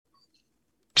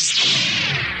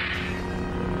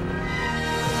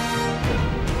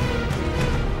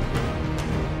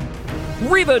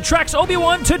Reva tracks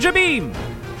Obi-Wan to Jabim.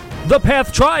 The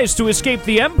Path tries to escape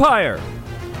the Empire.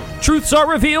 Truths are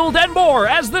revealed and more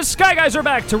as the Sky Guys are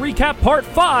back to recap Part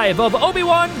 5 of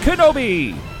Obi-Wan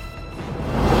Kenobi.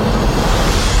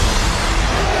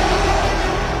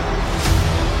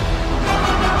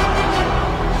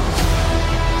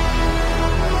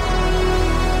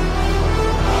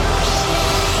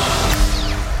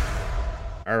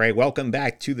 All right, welcome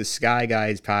back to the Sky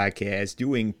Guys podcast,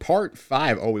 doing Part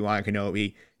 5 Obi-Wan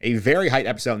Kenobi. A very hyped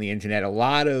episode on the internet. A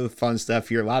lot of fun stuff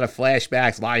here, a lot of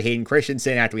flashbacks, a lot of Hayden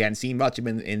Christensen after we hadn't seen much of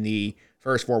him in the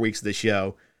first 4 weeks of the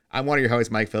show. I'm one of your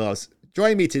hosts, Mike Phillips.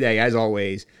 Joining me today, as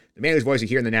always, the man whose voice you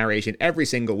hear in the narration every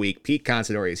single week, Pete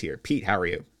Considori is here. Pete, how are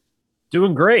you?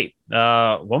 Doing great.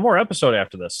 One more episode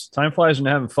after this. Time flies when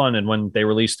you're having fun, and when they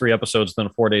release 3 episodes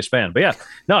within a 4-day span. But yeah,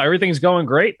 no, everything's going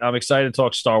great. I'm excited to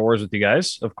talk Star Wars with you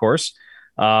guys, of course.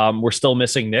 We're still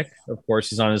missing Nick. Of course,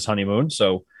 he's on his honeymoon,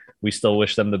 so we still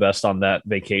wish them the best on that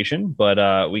vacation.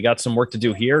 But we got some work to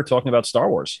do here talking about Star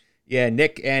Wars. Yeah,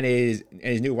 Nick and his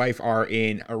new wife are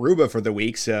in Aruba for the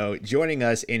week, so joining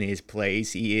us in his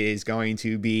place, he is going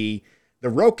to be the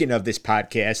Roken of this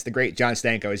podcast. The great John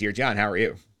Stanko is here. John, how are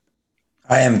you?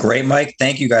 I am great, Mike.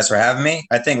 Thank you guys for having me.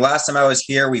 I think last time I was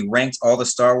here, we ranked all the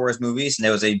Star Wars movies, and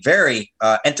it was a very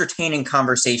entertaining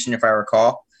conversation, if I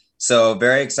recall. So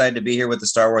very excited to be here with the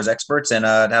Star Wars experts and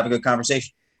to have a good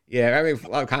conversation. Yeah, I mean, a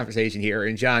lot of conversation here.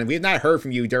 And John, we have not heard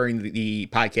from you during the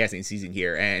podcasting season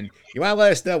here. And you want to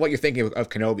let us know what you're thinking of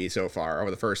Kenobi so far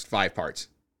over the first 5 parts.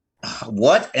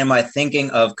 What am I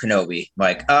thinking of Kenobi,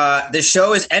 Mike? The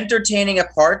show is entertaining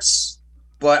at parts.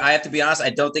 But I have to be honest, I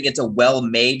don't think it's a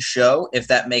well-made show, if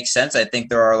that makes sense. I think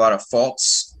there are a lot of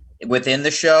faults within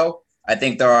the show. I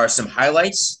think there are some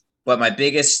highlights, but my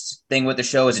biggest thing with the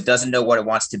show is it doesn't know what it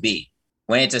wants to be.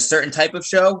 When it's a certain type of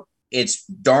show, it's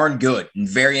darn good and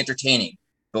very entertaining.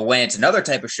 But when it's another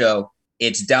type of show,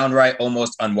 it's downright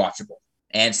almost unwatchable.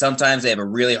 And sometimes they have a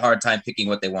really hard time picking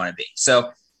what they want to be. So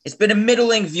it's been a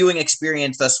middling viewing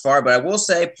experience thus far, but I will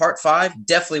say Part 5,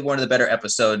 definitely one of the better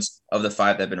episodes of the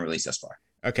 5 that have been released thus far.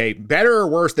 Okay, better or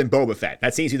worse than Boba Fett?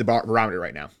 That seems to be the barometer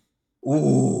right now.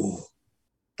 Ooh,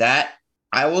 that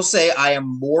I will say I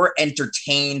am more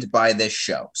entertained by this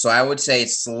show. So I would say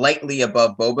it's slightly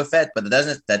above Boba Fett, but that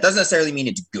doesn't necessarily mean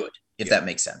it's good, if that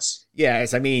makes sense.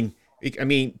 Yes, I mean,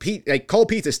 Pete, like cold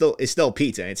pizza is still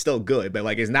pizza and it's still good, but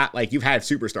like it's not like you've had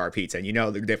superstar pizza and you know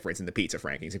the difference in the pizza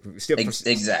rankings.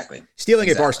 Exactly. Stealing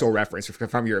a Barstool reference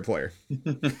from your employer. All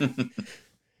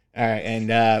right,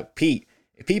 and Pete,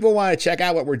 if people want to check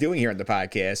out what we're doing here on the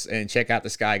podcast and check out the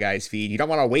Sky Guys feed, you don't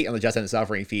want to wait on the Just End the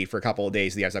Suffering feed for a couple of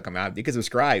days to the episode come out. You can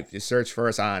subscribe. Just search for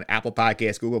us on Apple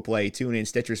Podcasts, Google Play, TuneIn,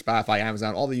 Stitcher, Spotify,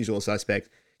 Amazon, all the usual suspects.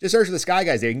 Just search for the Sky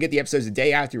Guys there. You can get the episodes the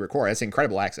day after you record. That's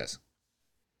incredible access.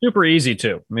 Super easy,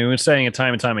 too. I mean, we're saying it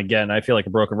time and time again. I feel like a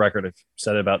broken record. I've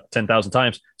said it about 10,000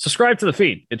 times. Subscribe to the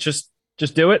feed. It's just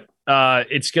do it.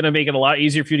 It's going to make it a lot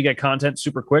easier for you to get content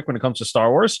super quick when it comes to Star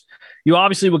Wars. You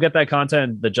obviously will get that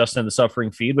content, the Just End the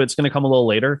Suffering feed, but it's going to come a little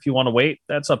later. If you want to wait,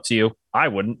 that's up to you. I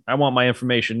wouldn't. I want my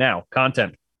information now.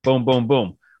 Content. Boom, boom,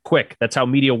 boom. Quick. That's how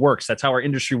media works. That's how our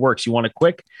industry works. You want it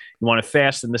quick, you want it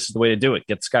fast, and this is the way to do it.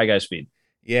 Get the Sky Guys feed.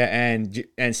 Yeah, and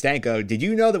Stanko, did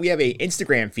you know that we have a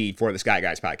Instagram feed for the Sky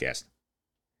Guys podcast?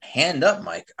 Hand up,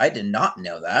 Mike. I did not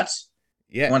know that.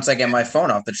 Yeah. Once I get my phone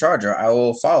off the charger, I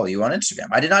will follow you on Instagram.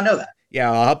 I did not know that.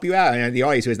 Yeah, I'll help you out. And the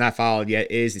audience who has not followed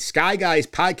yet is the Sky Guys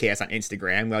podcast on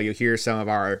Instagram. Well, you'll hear some of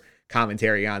our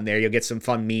commentary on there. You'll get some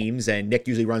fun memes, and Nick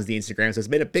usually runs the Instagram, so it's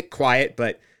been a bit quiet,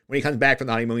 but when he comes back from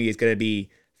the honeymoon, he's going to be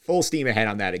full steam ahead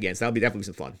on that again, so that'll be definitely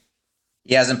some fun.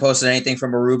 He hasn't posted anything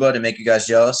from Aruba to make you guys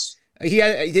jealous? He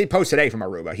did post today from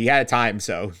Aruba. He had a time,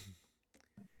 so.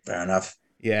 Fair enough.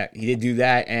 Yeah, he did do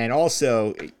that. And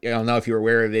also, I don't know if you're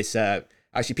aware of this.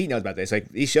 Actually, Pete knows about this. Like,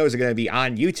 these shows are going to be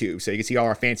on YouTube, so you can see all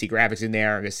our fancy graphics in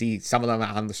there. You can see some of them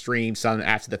on the stream, some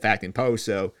after the fact in post.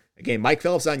 So, again, Mike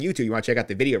Phillips on YouTube. You want to check out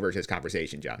the video version of this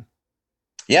conversation, John?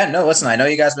 Yeah, no, listen, I know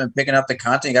you guys have been picking up the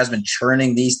content. You guys have been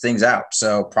churning these things out.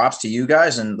 So props to you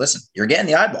guys. And listen, you're getting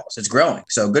the eyeballs. It's growing.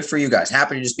 So good for you guys.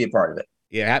 Happy to just be a part of it.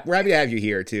 Yeah, we're happy to have you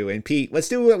here, too. And, Pete, let's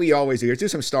do what we always do. Let's do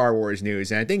some Star Wars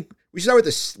news. And I think we should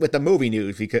start with the movie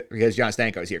news because John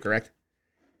Stanko is here, correct?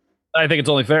 I think it's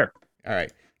only fair. All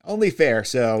right. Only fair.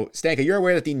 So, Stanko, you're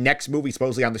aware that the next movie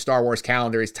supposedly on the Star Wars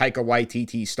calendar is Taika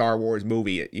Waititi's Star Wars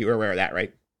movie. You're aware of that,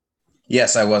 right?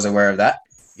 Yes, I was aware of that.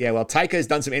 Yeah, well, Taika has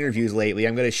done some interviews lately.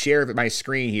 I'm going to share my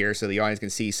screen here so the audience can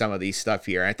see some of these stuff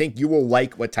here. I think you will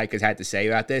like what Taika's had to say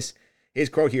about this. His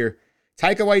quote here,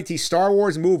 Taika Waititi's Star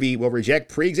Wars movie will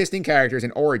reject pre-existing characters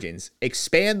and origins,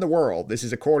 expand the world. This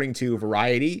is according to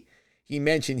Variety. He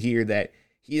mentioned here that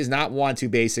he does not want to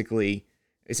basically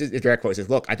This is a direct quote. It says,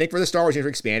 "Look, I think for the Star Wars universe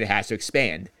to expand, it has to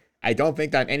expand. I don't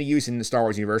think that I have any use in the Star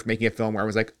Wars universe making a film where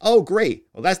everyone's like, oh, great.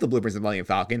 Well, that's the blueprints of the Millennium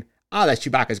Falcon. Ah, that's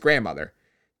Chewbacca's grandmother.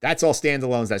 That's all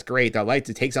standalones. That's great. I'd like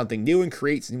to take something new and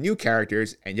create some new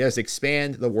characters and just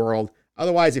expand the world.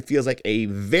 Otherwise, it feels like a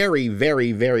very,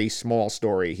 very, very small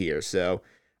story here." So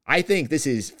I think this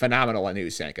is phenomenal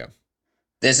news, Sanko.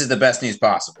 This is the best news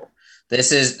possible.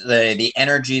 This is the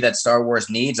energy that Star Wars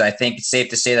needs. I think it's safe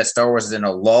to say that Star Wars is in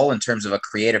a lull in terms of a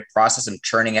creative process of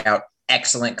churning out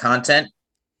excellent content.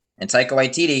 And Taika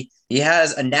Waititi, he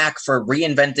has a knack for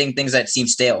reinventing things that seem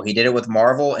stale. He did it with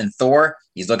Marvel and Thor.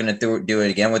 He's looking to do it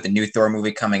again with the new Thor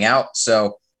movie coming out.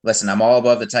 So listen, I'm all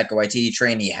above the Taika Waititi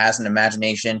train. He has an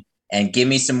imagination. And give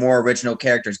me some more original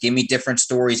characters. Give me different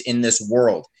stories in this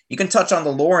world. You can touch on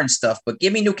the lore and stuff, but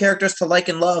give me new characters to like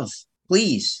and love,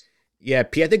 please. Yeah,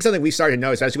 P, I think something we started to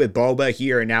know, especially with Boba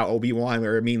here and now Obi-Wan,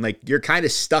 where, I mean, like, you're kind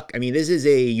of stuck. I mean, this is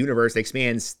a universe that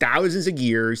expands thousands of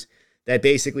years, that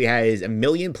basically has a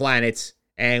million planets,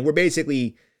 and we're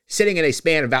basically sitting in a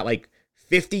span of about, like,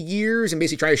 50 years and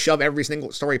basically trying to shove every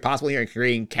single story possible here and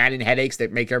creating canon headaches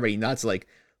that make everybody nuts. Like,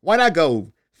 why not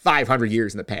go 500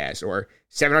 years in the past or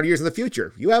 700 years in the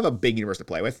future? You have a big universe to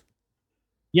play with.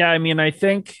 Yeah, I mean, I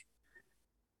think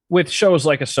with shows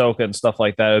like Ahsoka and stuff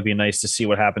like that, it would be nice to see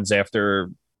what happens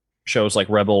after shows like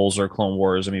Rebels or Clone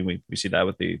Wars. I mean, we see that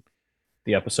with the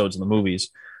episodes in the movies.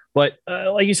 But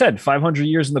like you said, 500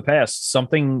 years in the past,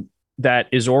 something that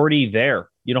is already there.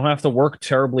 You don't have to work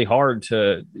terribly hard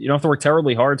to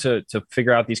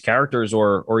figure out these characters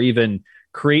or even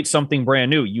create something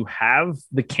brand new. You have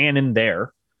the canon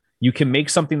there. You can make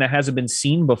something that hasn't been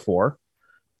seen before.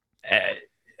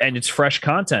 And it's fresh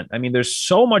content. I mean, there's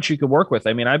so much you could work with.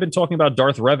 I mean, I've been talking about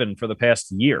Darth Revan for the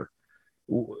past year.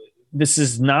 This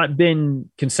has not been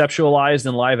conceptualized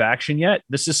in live action yet.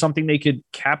 This is something they could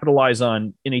capitalize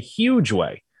on in a huge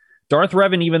way. Darth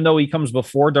Revan, even though he comes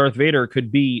before Darth Vader,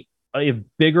 could be a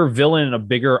bigger villain and a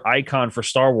bigger icon for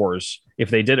Star Wars if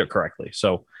they did it correctly.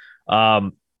 So,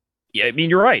 yeah, I mean,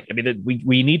 you're right. I mean,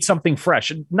 we need something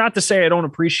fresh. Not to say I don't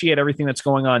appreciate everything that's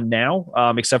going on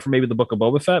now, except for maybe the Book of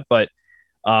Boba Fett, but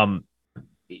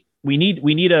we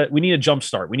need a jump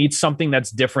start. We need something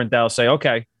that's different that'll say,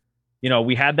 okay, you know,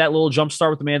 we had that little jump start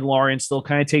with the Mandalorian, still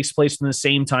kind of takes place in the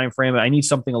same time frame. I need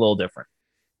something a little different.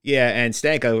 Yeah, and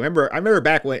Stanko, I remember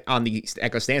back when on the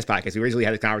Echo Stance podcast, we originally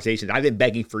had a conversation. I've been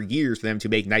begging for years for them to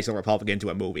make Knights of the Republic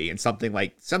into a movie, and something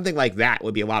like that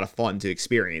would be a lot of fun to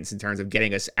experience in terms of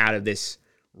getting us out of this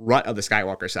rut of the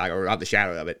Skywalker saga or out the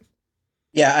shadow of it.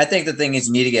 Yeah, I think the thing is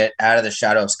you need to get out of the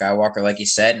shadow of Skywalker, like you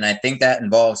said, and I think that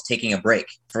involves taking a break.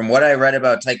 From what I read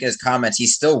about Taika's comments,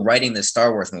 he's still writing the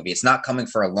Star Wars movie. It's not coming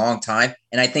for a long time,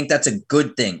 and I think that's a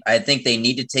good thing. I think they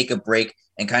need to take a break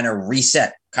and kind of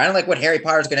reset, kind of like what Harry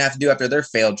Potter is going to have to do after their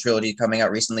failed trilogy coming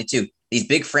out recently too. These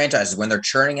big franchises, when they're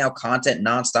churning out content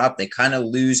nonstop, they kind of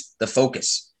lose the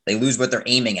focus. They lose what they're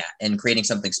aiming at and creating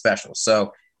something special.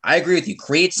 So I agree with you.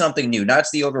 Create something new, not to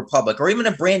the Old Republic, or even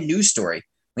a brand new story.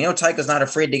 We know Taika's not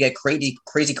afraid to get crazy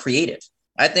creative.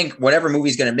 I think whatever movie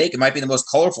he's going to make, it might be the most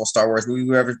colorful Star Wars movie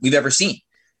we've ever seen.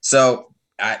 So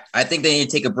I think they need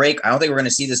to take a break. I don't think we're going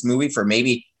to see this movie for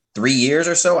maybe 3 years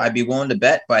or so. I'd be willing to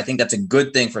bet, but I think that's a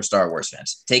good thing for Star Wars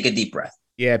fans. Take a deep breath.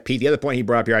 Yeah, Pete, the other point he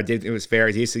brought up here, it was fair.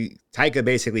 Taika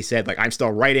basically said, like, I'm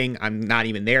still writing. I'm not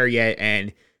even there yet.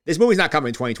 And this movie's not coming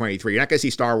in 2023. You're not going to see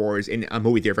Star Wars in a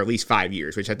movie theater for at least 5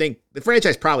 years, which I think the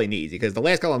franchise probably needs because the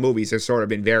last couple of movies have sort of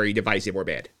been very divisive or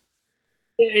bad.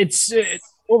 It's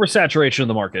oversaturation of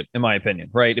the market, in my opinion,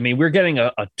 right? I mean, we're getting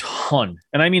a ton,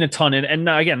 and I mean a ton. And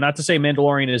again, not to say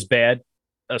Mandalorian is bad.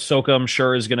 Ahsoka, I'm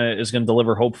sure, is gonna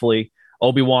deliver, hopefully.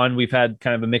 Obi-Wan, we've had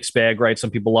kind of a mixed bag, right? Some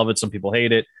people love it, some people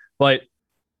hate it. But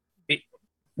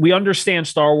we understand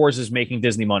Star Wars is making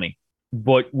Disney money,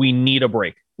 but we need a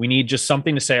break. We need just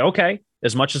something to say, okay,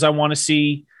 as much as I want to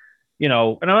see, you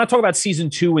know, and I'm not talking about season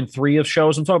 2 and 3 of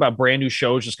shows. I'm talking about brand new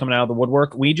shows just coming out of the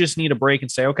woodwork. We just need a break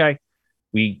and say, okay,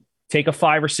 we take a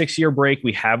 5 or 6 year break.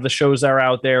 We have the shows that are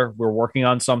out there. We're working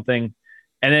on something.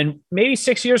 And then maybe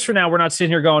 6 years from now, we're not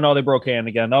sitting here going, oh, they broke canon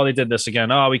again. Oh, they did this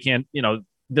again. Oh, we can't, you know,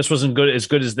 this wasn't good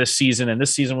as this season. And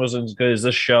this season wasn't as good as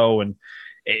this show. And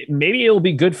maybe it'll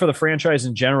be good for the franchise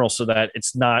in general so that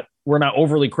we're not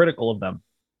overly critical of them.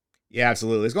 Yeah,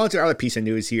 absolutely. Let's go on to our other piece of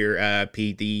news here,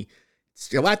 Pete. The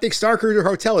Galactic Star Cruiser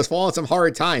Hotel has fallen some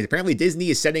hard times. Apparently, Disney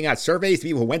is sending out surveys to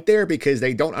people who went there because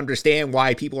they don't understand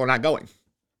why people are not going.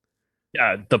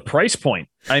 Yeah, the price point.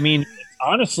 I mean,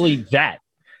 honestly,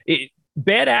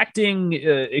 bad acting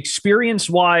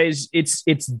experience-wise,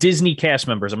 it's Disney cast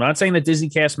members. I'm not saying that Disney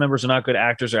cast members are not good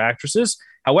actors or actresses.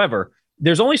 However,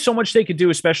 there's only so much they could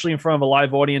do, especially in front of a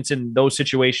live audience in those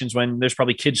situations when there's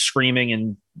probably kids screaming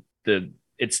and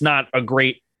it's not a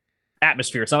great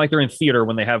atmosphere. It's not like they're in theater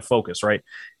when they have focus, right?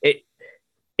 It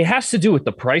has to do with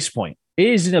the price point. It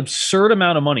is an absurd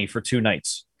amount of money for 2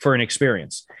 nights for an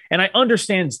experience. And I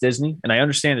understand it's Disney and I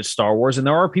understand it's Star Wars, and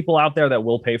there are people out there that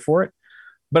will pay for it.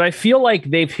 But I feel like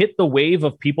they've hit the wave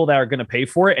of people that are going to pay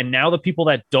for it. And now the people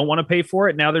that don't want to pay for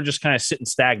it, now they're just kind of sitting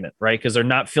stagnant, right? Because they're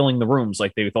not filling the rooms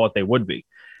like they thought they would be.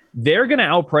 They're going to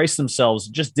outprice themselves,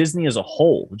 just Disney as a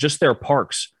whole, just their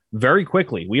parks, very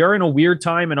quickly. We are in a weird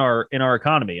time in our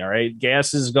economy, all right?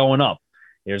 Gas is going up.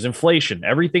 There's inflation.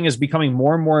 Everything is becoming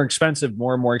more and more expensive,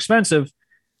 more and more expensive.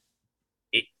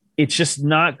 It's just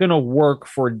not going to work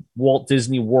for Walt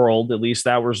Disney World, at least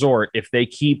that resort, if they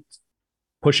keep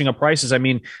pushing up prices. I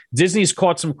mean, Disney's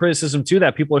caught some criticism too,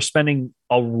 that people are spending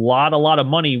a lot of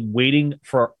money waiting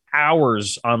for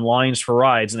hours on lines for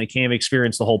rides, and they can't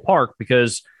experience the whole park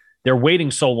because they're waiting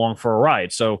so long for a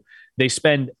ride. So they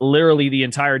spend literally the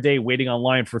entire day waiting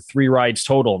online for 3 rides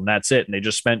total, and that's it. And they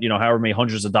just spent, however many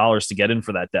hundreds of dollars to get in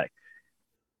for that day.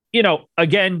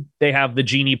 Again, they have the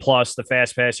Genie Plus, the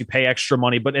Fast Pass, you pay extra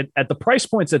money, but at the price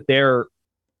points that they're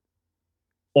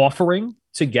offering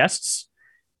to guests,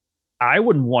 I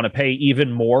wouldn't want to pay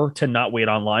even more to not wait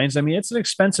on lines. I mean, it's an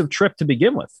expensive trip to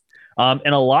begin with.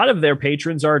 And a lot of their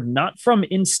patrons are not from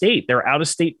in-state. They're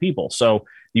out-of-state people. So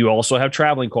you also have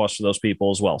traveling costs for those people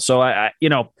as well. So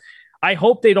I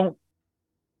hope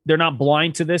they're not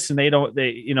blind to this, and they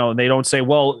don't say,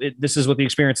 well, this is what the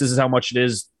experience is, how much it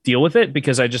is, deal with it.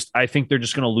 Because I think they're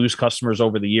just going to lose customers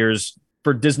over the years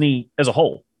for Disney as a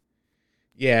whole.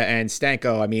 Yeah. And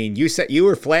Stanko, I mean, you said you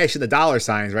were flashing the dollar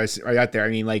signs right out there. I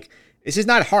mean, like, this is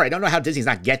not hard. I don't know how Disney's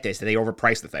not get this, that they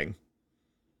overpriced the thing.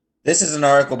 This is an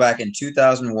article back in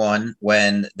 2001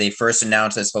 when they first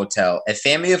announced this hotel. A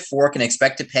family of 4 can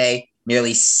expect to pay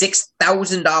nearly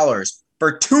 $6,000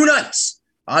 for 2 nights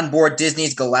on board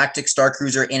Disney's Galactic Star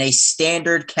Cruiser in a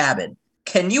standard cabin.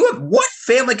 What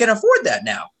family can afford that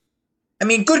now? I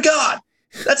mean, good God,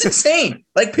 that's insane.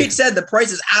 Like Pete said, the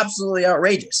price is absolutely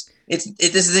outrageous. This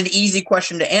is an easy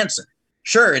question to answer.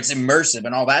 Sure, it's immersive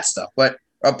and all that stuff, but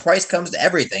a price comes to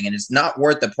everything, and it's not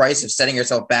worth the price of setting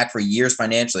yourself back for years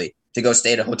financially to go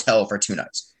stay at a hotel for 2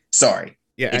 nights. Sorry.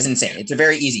 Yeah, it's insane. It's a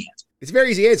very easy answer. It's a very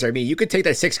easy answer. I mean, you could take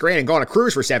that $6,000 and go on a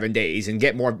cruise for 7 days and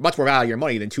get much more value of your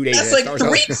money than 2 days. That's like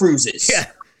 3 cruises. Yeah.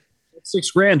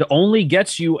 $6,000 only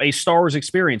gets you a Star Wars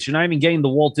experience. You're not even getting the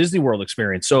Walt Disney World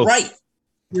experience. So right.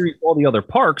 All the other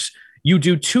parks, you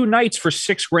do 2 nights for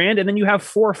 $6,000, and then you have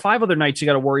 4 or 5 other nights you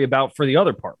got to worry about for the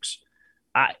other parks.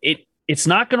 It's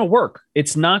not going to work.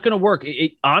 It's not going to work.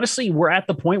 Honestly, we're at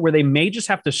the point where they may just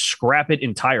have to scrap it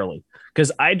entirely,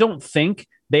 because I don't think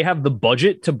they have the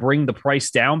budget to bring the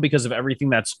price down because of everything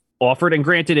that's offered. And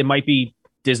granted, it might be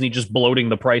Disney just bloating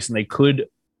the price, and they could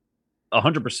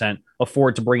 100%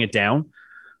 afford to bring it down.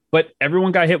 But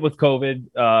everyone got hit with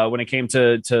COVID when it came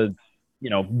to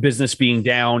business being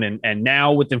down, and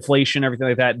now with inflation, everything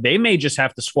like that, they may just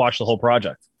have to squash the whole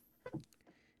project.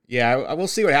 Yeah, we'll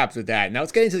see what happens with that. Now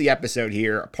let's get into the episode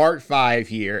here, part 5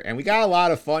 here, and we got a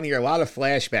lot of fun here, a lot of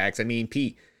flashbacks. I mean,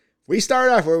 Pete, we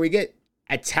start off where we get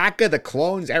Attack of the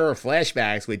Clones era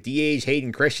flashbacks with D.H.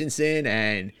 Hayden Christensen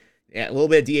and a little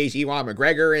bit of D.H. Ewan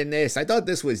McGregor in this. I thought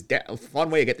this was a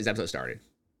fun way to get this episode started.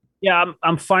 Yeah,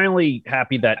 I'm finally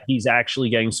happy that he's actually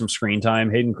getting some screen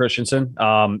time, Hayden Christensen.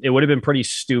 It would have been pretty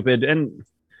stupid, and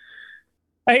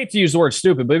I hate to use the word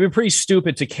stupid, but it'd be pretty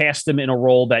stupid to cast him in a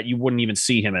role that you wouldn't even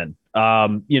see him in.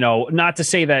 Not to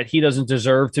say that he doesn't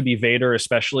deserve to be Vader,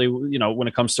 especially, when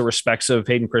it comes to respects of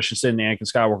Hayden Christensen and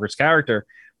Anakin Skywalker's character.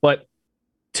 But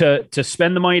to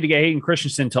spend the money to get Hayden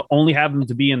Christensen to only have him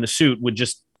to be in the suit would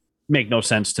just make no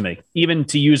sense to me. Even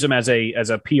to use him as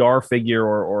a PR figure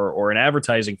or an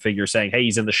advertising figure saying, hey,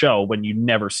 he's in the show, when you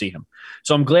never see him.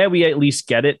 So I'm glad we at least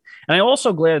get it. And I'm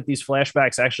also glad that these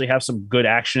flashbacks actually have some good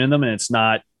action in them, and it's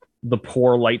not the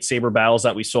poor lightsaber battles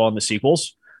that we saw in the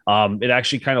sequels. It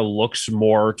actually kind of looks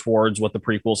more towards what the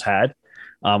prequels had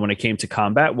when it came to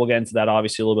combat. We'll get into that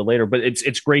obviously a little bit later, but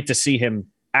it's great to see him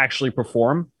actually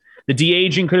perform. The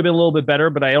de-aging could have been a little bit better,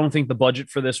 but I don't think the budget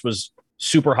for this was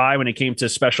super high when it came to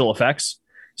special effects.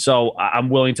 So I'm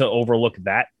willing to overlook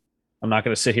that. I'm not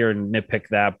going to sit here and nitpick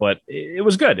that, but it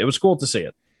was good. It was cool to see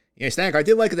it. Yeah, Stank, I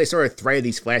did like that they sort of threaded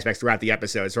these flashbacks throughout the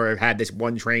episode, sort of had this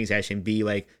one training session be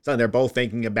like something they're both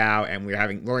thinking about, and we're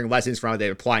learning lessons from it,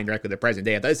 they're applying directly to the present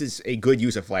day. I thought this is a good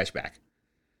use of flashback.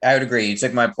 I would agree. You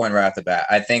took my point right off the bat.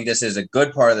 I think this is a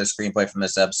good part of the screenplay from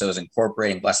this episode, is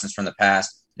incorporating lessons from the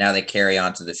past. Now they carry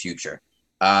on to the future.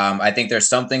 I think there's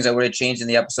some things I would have changed in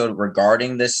the episode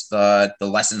regarding this, the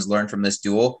lessons learned from this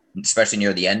duel, especially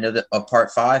near the end of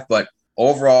part 5. But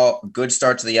overall, good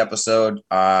start to the episode.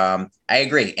 I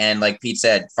agree. And like Pete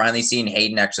said, finally seeing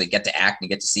Hayden actually get to act and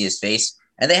get to see his face.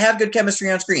 And they have good chemistry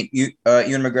on screen, Ewan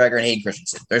McGregor and Hayden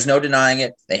Christensen. There's no denying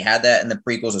it. They had that in the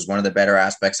prequels as one of the better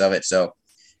aspects of it. So,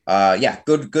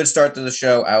 good start to the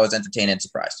show. I was entertained and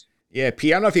surprised. Yeah,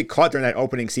 Pete, I don't know if you caught during that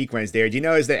opening sequence there. Do you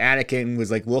notice that Anakin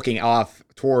was like looking off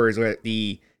towards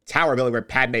the tower building where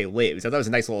Padme lives? I thought it was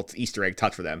a nice little Easter egg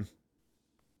touch for them.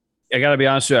 I got to be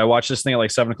honest with you. I watched this thing at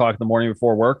like 7 o'clock in the morning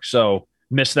before work, so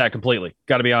missed that completely.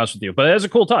 Got to be honest with you. But it is a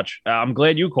cool touch. I'm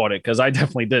glad you caught it because I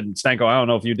definitely didn't. Stanko, I don't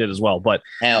know if you did as well, but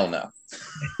hell no.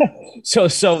 So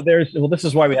this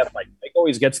is why we have Mike. Mike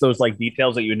always gets those like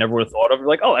details that you never would have thought of. You're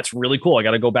like, oh, that's really cool. I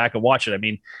got to go back and watch it. I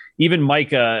mean, even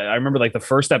Mike, I remember like the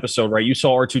first episode, right? You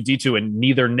saw R2D2 and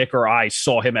neither Nick or I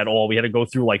saw him at all. We had to go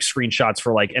through like screenshots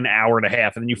for like an hour and a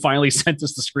half. And then you finally sent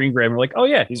us the screen grab. And we're like, oh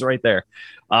yeah, he's right there.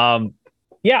 I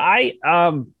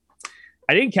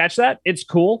didn't catch that. It's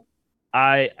cool.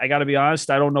 I got to be honest.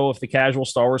 I don't know if the casual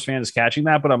Star Wars fan is catching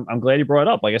that, but I'm glad you brought it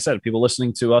up. Like I said, people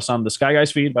listening to us on the Sky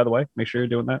Guys feed, by the way, make sure you're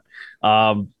doing that.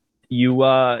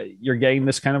 You're getting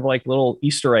this kind of like little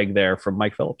Easter egg there from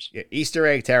Mike Phillips. Yeah, Easter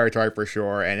egg territory for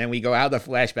sure. And then we go out the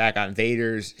flashback on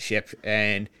Vader's ship,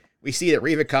 and we see that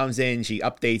Reva comes in. She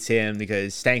updates him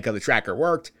because Stanko the tracker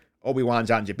worked. Obi-Wan's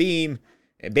on Jabeam,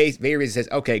 and Vader says,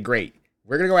 "Okay, great.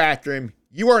 We're gonna go after him.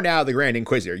 You are now the Grand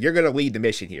Inquisitor. You're gonna lead the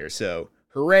mission here. So."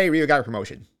 Hooray, Reva got a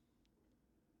promotion.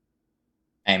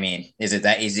 I mean, is it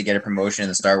that easy to get a promotion in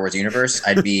the Star Wars universe?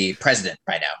 I'd be president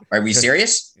by now. Are we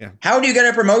serious? Yeah. How do you get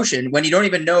a promotion when you don't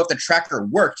even know if the tracker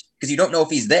worked because you don't know if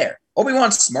he's there?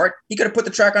 Obi-Wan's smart. He could have put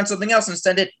the tracker on something else and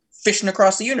sent it fishing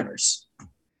across the universe.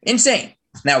 Insane.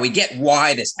 Now, we get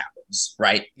why this happens,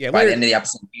 right? Yeah, by the end of the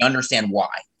episode, we understand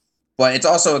why. But it's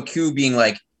also a cue being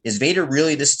like, is Vader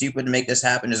really this stupid to make this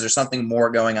happen? Is there something more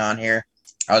going on here?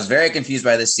 I was very confused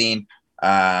by this scene.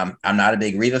 I'm not a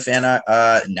big Reva fan.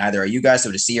 Neither are you guys.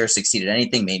 So to see her succeed at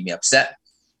anything made me upset.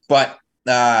 But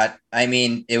I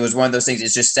mean, it was one of those things.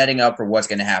 It's just setting up for what's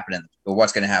going to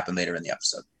happen later in the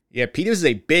episode. Yeah, Pete, this is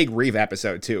a big Reva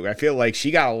episode too. I feel like she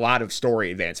got a lot of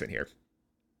story advancement here.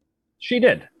 She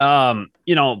did. I'm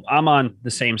on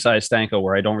the same side as Stanko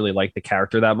where I don't really like the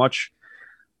character that much.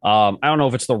 I don't know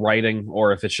if it's the writing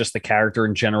or if it's just the character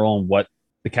in general and what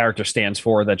the character stands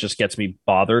for that just gets me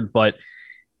bothered. But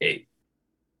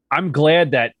I'm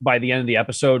glad that by the end of the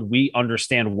episode, we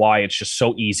understand why it's just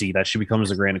so easy that she becomes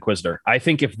the Grand Inquisitor. I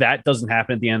think if that doesn't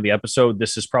happen at the end of the episode,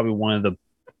 this is probably one of the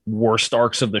worst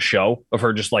arcs of the show of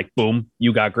her just like, boom,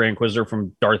 you got Grand Inquisitor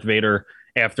from Darth Vader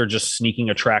after just sneaking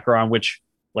a tracker on, which,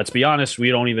 let's be honest,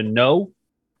 we don't even know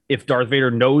if Darth Vader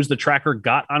knows the tracker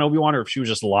got on Obi-Wan or if she was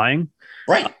just lying.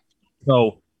 Right.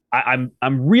 So I'm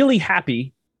really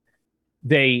happy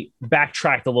they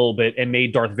backtracked a little bit and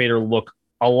made Darth Vader look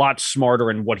a lot smarter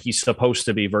in what he's supposed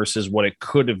to be versus what it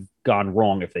could have gone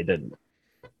wrong if they didn't.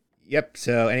 Yep.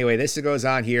 So anyway, this goes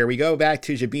on here. We go back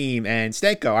to Jabeam and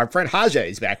Stanko. Our friend Haja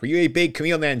is back. Were you a big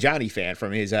Camille Nanjiani fan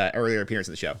from his earlier appearance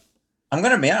in the show? I'm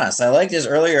going to be honest. I liked his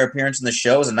earlier appearance in the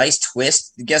show. It was a nice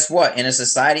twist. Guess what? In a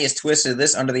society as twisted as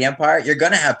this under the Empire, you're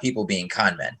going to have people being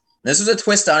con men. This was a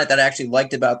twist on it that I actually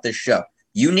liked about this show.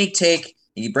 Unique take.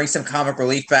 He brings some comic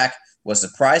relief back. Was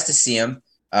surprised to see him.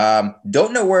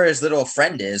 Don't know where his little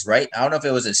friend is, right? I don't know if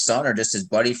it was his son or just his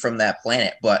buddy from that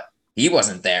planet, but he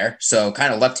wasn't there. So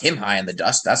kind of left him high in the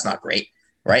dust. That's not great,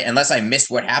 right? Unless I missed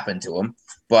what happened to him.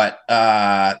 But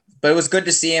it was good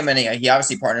to see him. And he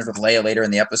obviously partners with Leia later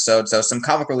in the episode. So some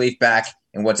comic relief back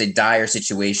in what's a dire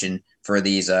situation for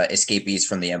these escapees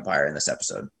from the Empire in this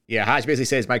episode. Yeah, Hodge basically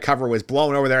says my cover was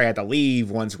blown over there. I had to leave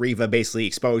once Reva basically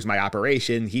exposed my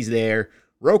operation. He's there.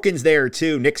 Roken's there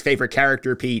too, Nick's favorite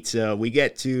character, Pete. So we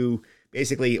get to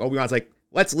basically Obi-Wan's like,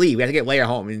 let's leave. We have to get Leia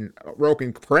home. And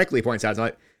Roken correctly points out,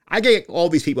 like, I get all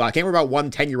these people. I can't worry about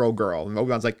one 10-year-old girl. And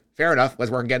Obi-Wan's like, fair enough.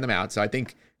 Let's work on getting them out. So I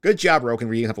think good job, Roken,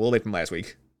 reading up a little bit from last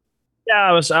week.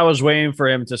 Yeah, I was waiting for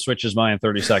him to switch his mind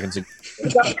 30 seconds ago.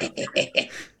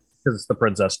 Because it's the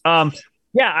princess.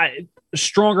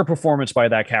 Stronger performance by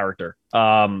that character.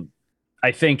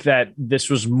 I think that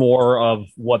this was more of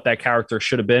what that character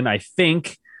should have been. I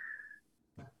think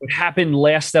what happened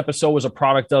last episode was a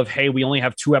product of, hey, we only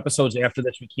have 2 episodes after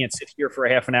this. We can't sit here for a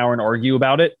half an hour and argue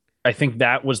about it. I think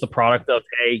that was the product of,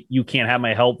 hey, you can't have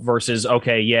my help versus,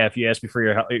 okay, yeah, if you ask me for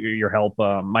your help,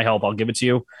 my help, I'll give it to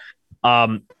you.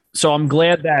 So I'm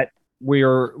glad that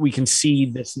we can see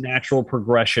this natural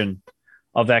progression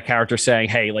of that character saying,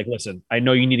 hey, like, listen, I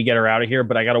know you need to get her out of here,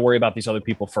 but I got to worry about these other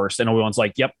people first. And Obi-Wan's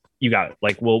like, yep, you got it.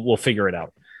 Like, we'll figure it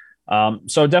out.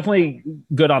 So definitely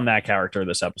good on that character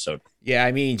this episode. Yeah,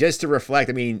 I mean, just to reflect,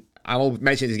 I mean, I will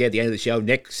mention this again at the end of the show.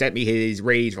 Nick sent me his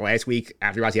raise for last week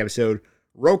after he watched the episode.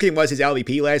 Roken was his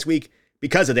LVP last week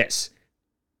because of this.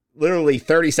 Literally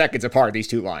 30 seconds apart, these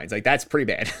two lines. Like, that's pretty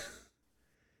bad.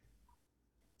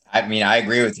 I mean, I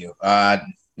agree with you.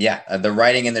 The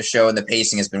writing in the show and the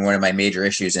pacing has been one of my major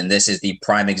issues, and this is the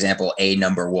prime example,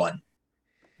 number one.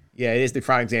 Yeah, it is the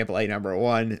prime example, number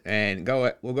one. And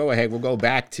we'll go ahead. We'll go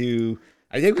back to,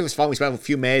 I think it was fun. We spent a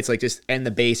few minutes, like, just end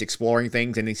the base, exploring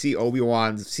things, and you see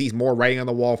Obi-Wan sees more writing on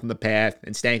the wall from the path,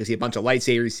 and Stan can see a bunch of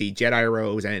lightsabers, see Jedi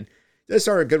arrows, and just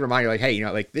sort of a good reminder, like, hey,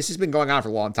 like, this has been going on for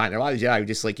a long time. There are a lot of Jedi who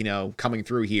just, like, coming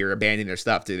through here, abandoning their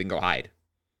stuff to then go hide.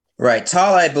 Right.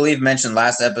 Tala, I believe, mentioned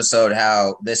last episode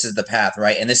how this is the path,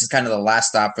 right? And this is kind of the last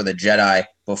stop for the Jedi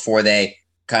before they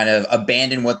kind of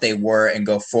abandon what they were and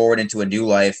go forward into a new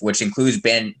life, which includes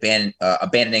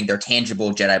abandoning their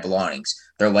tangible Jedi belongings,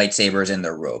 their lightsabers and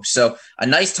their robes. So a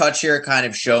nice touch here, kind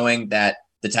of showing that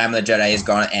the time of the Jedi is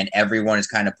gone and everyone is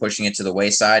kind of pushing it to the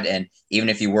wayside. And even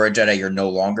if you were a Jedi, you're no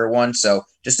longer one. So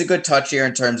just a good touch here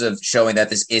in terms of showing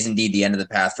that this is indeed the end of the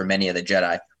path for many of the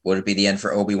Jedi. Would it be the end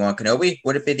for Obi-Wan Kenobi?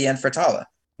 Would it be the end for Tala?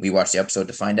 We watched the episode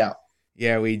to find out.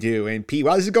 Yeah, we do. And Pete,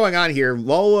 while this is going on here, the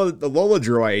Lola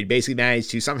droid basically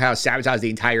managed to somehow sabotage the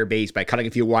entire base by cutting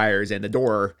a few wires, and the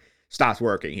door stops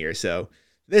working here. So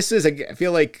this is, I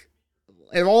feel like,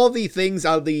 of all the things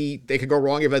they could go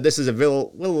wrong, but this is a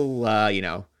little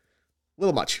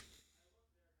much.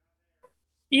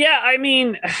 Yeah, I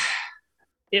mean,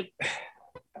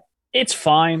 it's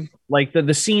fine. Like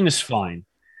the scene is fine.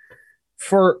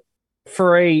 For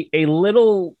a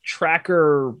little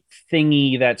tracker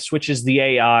thingy that switches the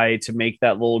AI to make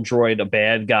that little droid a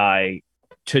bad guy,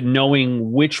 to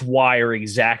knowing which wire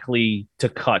exactly to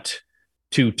cut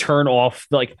to turn off,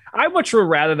 like, I much would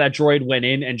rather that droid went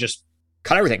in and just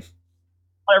cut everything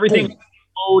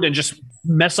and just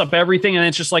mess up everything. And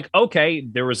it's just like, okay,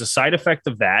 there was a side effect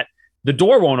of that. The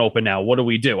door won't open now. What do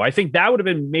we do? I think that would have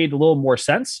been made a little more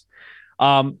sense.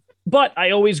 But I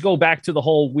always go back to the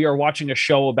whole, we are watching a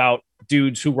show about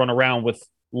dudes who run around with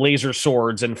laser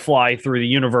swords and fly through the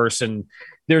universe. And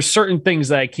there's certain things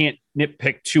that I can't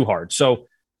nitpick too hard. So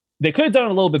they could have done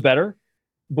it a little bit better,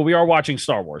 but we are watching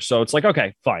Star Wars. So it's like,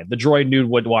 okay, fine. The droid knew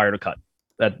what wire to cut.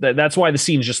 That's why the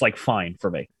scene's just like fine for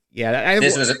me. Yeah.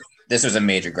 This was a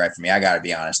major gripe for me. I got to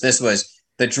be honest. This was,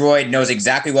 the droid knows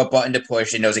exactly what button to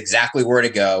push. It knows exactly where to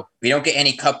go. We don't get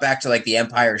any cut back to like the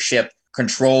Empire ship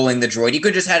controlling the droid. You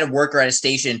could just had a worker at a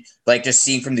station, like just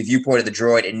seeing from the viewpoint of the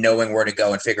droid and knowing where to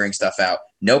go and figuring stuff out.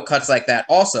 No cuts like that.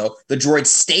 Also, the droid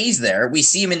stays there. We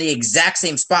see him in the exact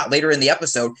same spot later in the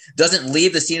episode, doesn't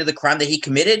leave the scene of the crime that he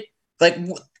committed. Like,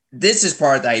 this is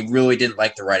part that I really didn't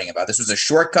like the writing about. This was a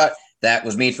shortcut that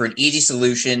was made for an easy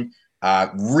solution.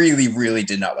 Really, really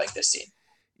did not like this scene.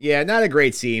 Yeah, not a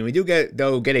great scene. We do get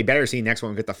a better scene next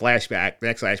one. We get the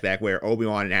next flashback where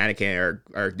Obi-Wan and Anakin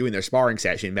are doing their sparring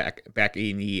session back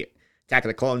in the Attack of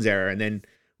the Clones era, and then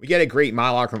we get a great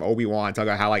monologue from Obi-Wan talking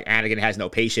about how like Anakin has no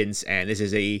patience, and this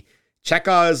is a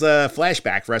Chekhov's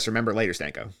flashback for us to remember later,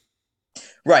 Stanko.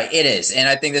 Right, it is, and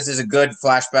I think this is a good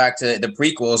flashback to the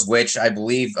prequels, which I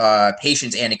believe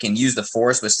patience Anakin used the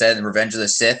Force was said in Revenge of the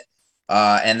Sith.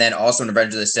 And then also in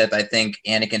Revenge of the Sith, I think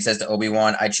Anakin says to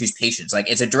Obi-Wan, I choose patience. Like,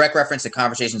 it's a direct reference to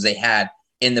conversations they had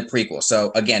in the prequel.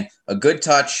 So again, a good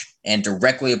touch and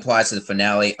directly applies to the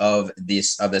finale of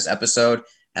this episode.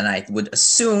 And I would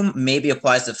assume maybe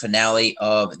applies to the finale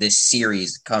of this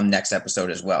series come next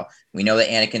episode as well. We know that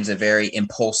Anakin's a very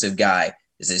impulsive guy.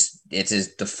 It's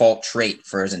his default trait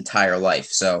for his entire life.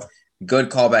 So good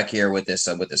callback here with this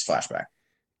flashback.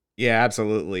 Yeah,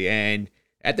 absolutely. And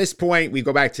at this point, we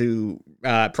go back to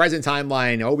present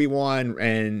timeline. Obi-Wan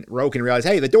and Roken realize,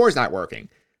 hey, the door's not working.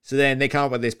 So then they come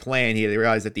up with this plan here. They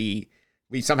realize that they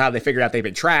figured out they've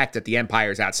been tracked, that the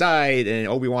Empire's outside, and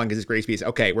Obi-Wan gives this great speech.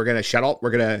 Okay, we're going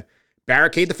to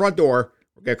barricade the front door.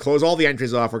 We're going to close all the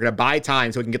entries off. We're going to buy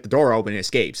time so we can get the door open and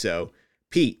escape. So,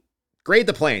 Pete, grade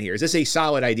the plan here. Is this a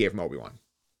solid idea from Obi-Wan?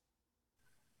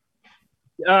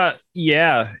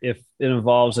 Yeah, if it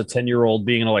involves a 10-year-old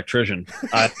being an electrician.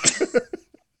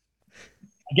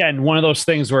 Again, one of those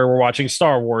things where we're watching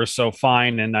Star Wars, so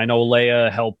fine. And I know Leia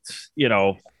helped,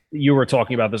 you were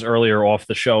talking about this earlier off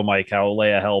the show, Mike, how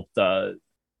Leia helped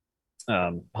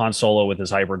Han Solo with his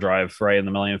hyperdrive, right, in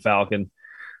the Millennium Falcon.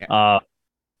 Yeah.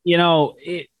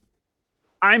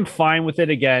 I'm fine with it.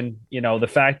 Again, the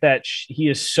fact that he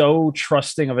is so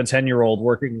trusting of a 10-year-old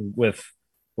working with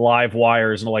live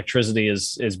wires and electricity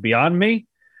is beyond me.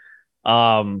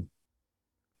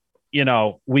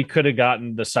 we could have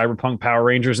gotten the Cyberpunk Power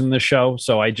Rangers in this show.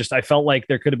 So I felt like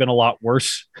there could have been a lot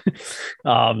worse.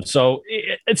 So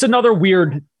it's another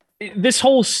weird, this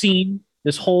whole scene,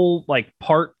 this whole like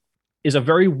part is a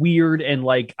very weird, and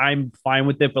like, I'm fine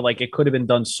with it, but like, it could have been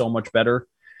done so much better.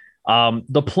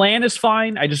 The plan is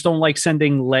fine. I just don't like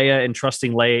sending Leia and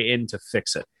trusting Leia in to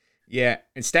fix it. Yeah,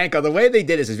 and Stanko, the way they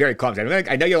did this is very clumsy.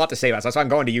 I know you have a lot to say about this, so that's why I'm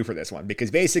going to you for this one,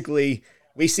 because basically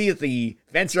we see that the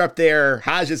vents are up there.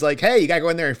 Haj is like, hey, you gotta go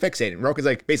in there and fix it. And Roka's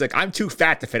like, basically like, I'm too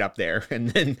fat to fit up there. And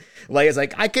then Leia's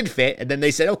like, I can fit. And then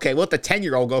they said, okay, we'll let the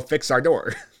 10-year-old go fix our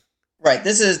door. Right.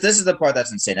 This is the part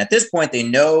that's insane. At this point, they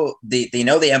know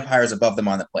the Empire is above them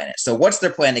on the planet. So what's their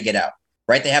plan to get out?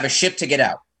 Right? They have a ship to get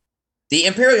out. The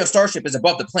Imperial starship is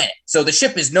above the planet. So the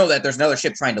ship is know that there's another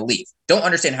ship trying to leave. Don't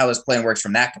understand how this plan works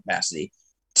from that capacity.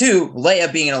 2,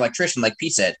 Leia being an electrician, like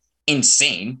Pete said,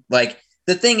 insane. Like,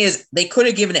 the thing is, they could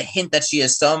have given a hint that she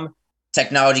has some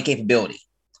technology capability.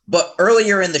 But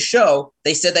earlier in the show,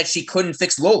 they said that she couldn't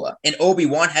fix Lola, and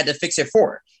Obi-Wan had to fix it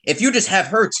for her. If you just have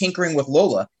her tinkering with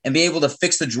Lola and be able to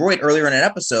fix the droid earlier in an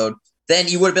episode, then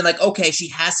you would have been like, okay, she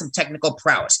has some technical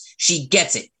prowess. She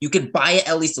gets it. You could buy it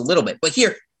at least a little bit. But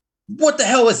here, what the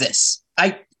hell is this?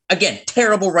 Again,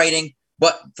 terrible writing,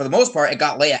 but for the most part, it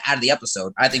got Leia out of the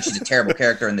episode. I think she's a terrible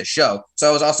character in this show, so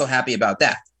I was also happy about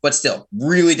that. But still,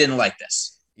 really didn't like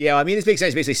this. Yeah, I mean, this makes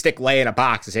sense. Basically, stick Leia in a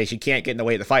box and say she can't get in the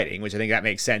way of the fighting, which I think that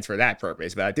makes sense for that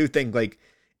purpose. But I do think, like,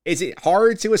 is it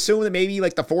hard to assume that maybe,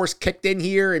 like, the Force kicked in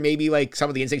here and maybe, like, some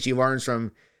of the instincts she learns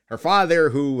from her father,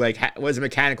 who, like, was a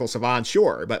mechanical savant?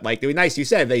 Sure. But, like, it would be nice, you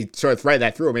said, they sort of thread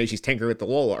that through. Maybe she's tinkering with the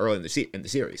Lola early in the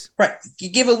series. Right.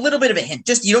 You give a little bit of a hint.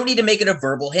 Just, you don't need to make it a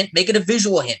verbal hint. Make it a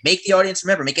visual hint. Make the audience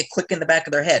remember. Make it click in the back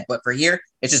of their head. But for here,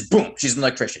 it's just, boom, she's an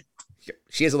electrician.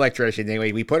 She is an electrician.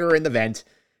 Anyway, we put her in the vent.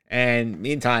 And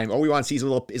meantime, Obi-Wan sees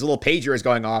his little pager is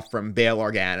going off from Bail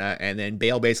Organa. And then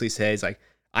Bail basically says, like,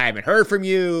 I haven't heard from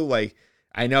you. Like,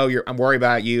 I know I'm worried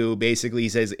about you. Basically, he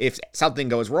says, if something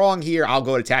goes wrong here, I'll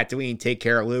go to Tatooine, take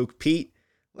care of Luke. Pete,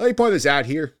 let me point this out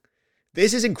here.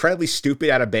 This is incredibly stupid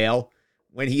out of Bail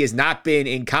when he has not been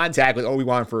in contact with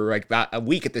Obi-Wan for like about a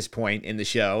week at this point in the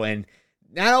show. And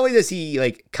not only does he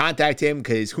like contact him,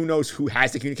 because who knows who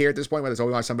has to communicate at this point, whether it's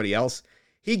Obi-Wan or somebody else,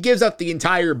 he gives up the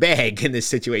entire bag in this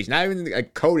situation. Not even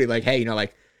like coded like, hey,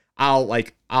 like,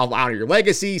 I'll honor your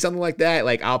legacy, something like that.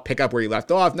 Like, I'll pick up where you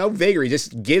left off. No vagary,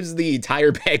 just gives the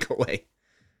entire bag away.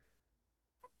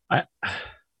 I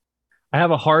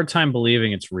have a hard time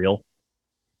believing it's real,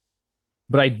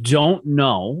 but I don't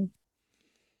know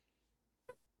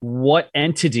what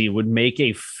entity would make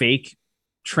a fake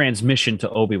transmission to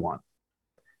Obi-Wan.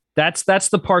 That's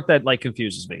the part that like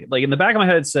confuses me. Like, in the back of my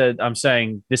head I'm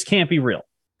saying this can't be real.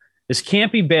 This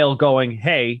can't be Bail going,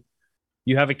 hey,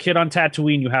 you have a kid on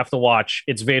Tatooine you have to watch.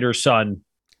 It's Vader's son.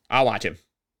 I'll watch him.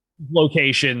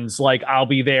 Locations, like, I'll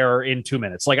be there in 2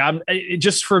 minutes. Like,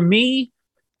 just for me,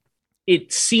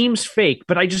 it seems fake,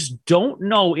 but I just don't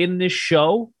know in this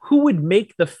show who would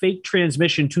make the fake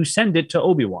transmission to send it to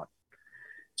Obi-Wan.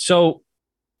 So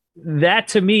that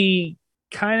to me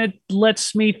kind of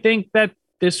lets me think that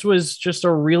this was just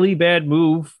a really bad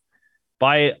move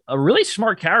by a really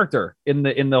smart character in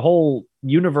the whole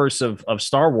universe of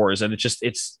Star Wars. And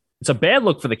it's a bad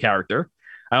look for the character.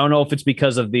 I don't know if it's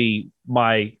because of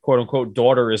my quote unquote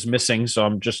daughter is missing. So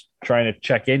I'm just trying to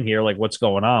check in here, like what's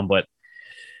going on, but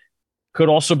could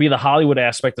also be the Hollywood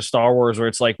aspect of Star Wars where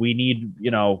it's like, we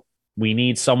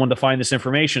need someone to find this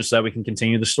information so that we can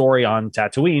continue the story on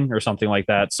Tatooine or something like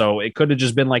that. So it could have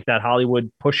just been like that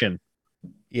Hollywood push-in.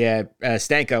 Yeah,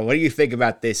 Stanko, what do you think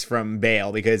about this from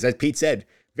Bail? Because as Pete said,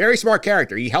 very smart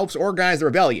character. He helps organize the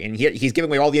rebellion. He's giving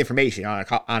away all the information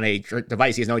on a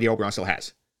device he has no idea Obi-Wan still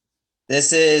has.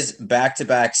 This is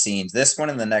back-to-back scenes. This one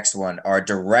and the next one are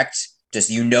direct. Just,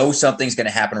 something's going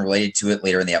to happen related to it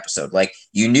later in the episode. Like,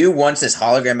 you knew once this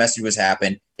hologram message was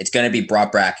happened, it's going to be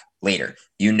brought back later.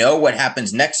 What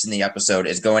happens next in the episode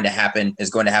is going to have an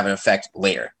effect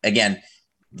later. Again,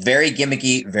 very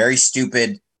gimmicky, very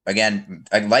stupid. Again,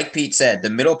 like Pete said, the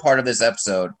middle part of this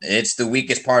episode, it's the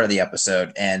weakest part of the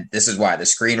episode. And this is why the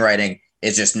screenwriting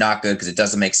is just not good, because it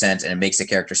doesn't make sense and it makes the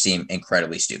character seem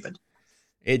incredibly stupid.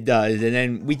 It does. And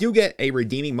then we do get a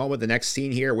redeeming moment the next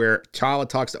scene here where T'Challa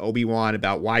talks to Obi-Wan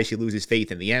about why she loses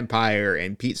faith in the Empire.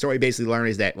 And Pete's story basically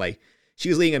learns that, like, she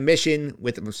was leading a mission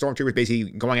with the stormtroopers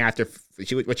basically going after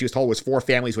what she was told was 4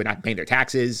 families were not paying their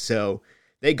taxes. So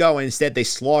they go and instead they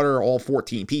slaughter all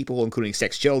 14 people, including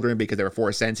 6 children, because they were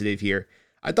Force sensitive here.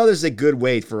 I thought this was a good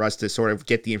way for us to sort of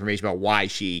get the information about why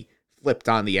she flipped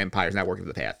on the Empire, is not working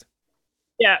for the path.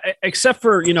 Yeah, except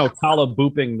for, Tala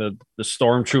booping the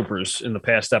stormtroopers in the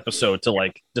past episode to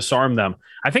like disarm them.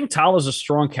 I think Tala's a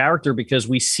strong character because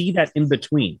we see that in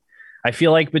between. I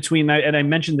feel like between, and I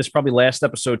mentioned this probably last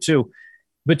episode too,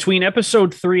 between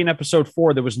episode 3 and episode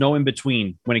 4, there was no in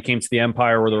between when it came to the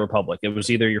Empire or the Republic. It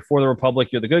was either you're for the Republic,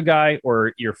 you're the good guy,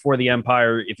 or you're for the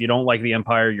Empire. If you don't like the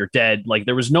Empire, you're dead. Like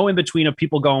there was no in between of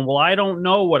people going, well, I don't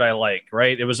know what I like,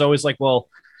 right? It was always like, well,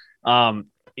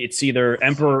 it's either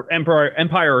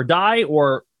Empire or die,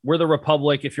 or we're the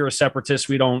Republic. If you're a separatist,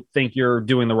 we don't think you're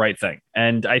doing the right thing.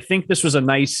 And I think this was a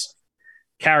nice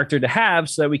character to have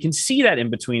so that we can see that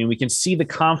in between and we can see the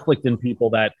conflict in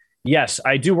people that, yes,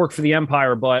 I do work for the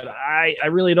Empire, but I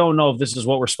really don't know if this is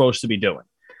what we're supposed to be doing.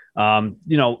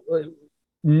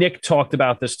 Nick talked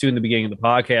about this too in the beginning of the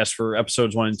podcast for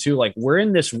episodes 1 and 2. Like we're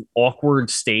in this awkward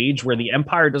stage where the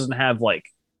Empire doesn't have like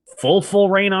full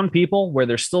reign on people, where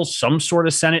there's still some sort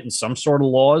of Senate and some sort of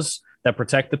laws that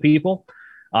protect the people.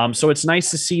 So it's nice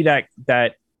to see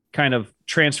that kind of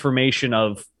transformation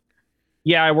of,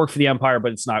 yeah, I work for the Empire,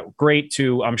 but it's not great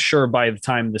to, I'm sure by the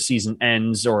time the season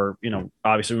ends, or,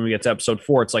 obviously when we get to episode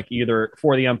 4, it's like either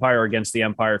for the Empire or against the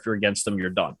Empire. If you're against them,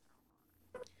 you're done.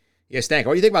 Yeah, Stank,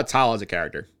 what do you think about Tala as a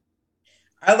character?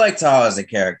 I like Tala as a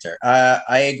character.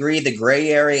 I agree the gray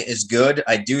area is good.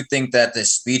 I do think that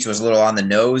this speech was a little on the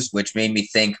nose, which made me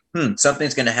think,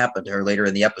 something's going to happen to her later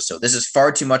in the episode. This is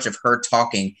far too much of her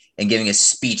talking and giving a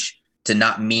speech to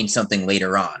not mean something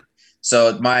later on.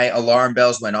 So my alarm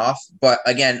bells went off. But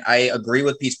again, I agree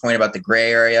with Pete's point about the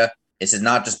gray area. This is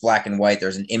not just black and white.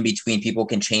 There's an in-between. People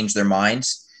can change their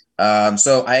minds.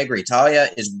 So I agree. Talia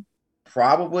is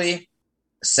probably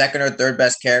second or third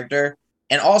best character,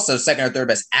 and also second or third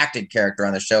best acted character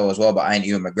on the show as well, behind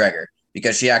Ewan McGregor,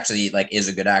 because she actually is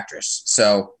a good actress.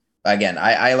 So again,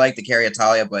 I like the carry of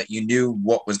Talia, but you knew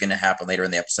what was going to happen later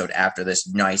in the episode after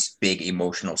this nice, big,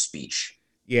 emotional speech.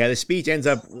 Yeah, the speech ends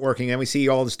up working, and we see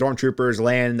all the stormtroopers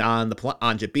land on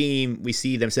Jabeam. We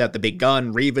see them set up the big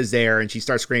gun. Reva's there, and she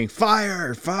starts screaming,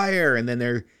 "Fire! Fire!" And then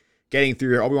they're getting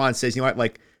through. Obi-Wan says, "You know what?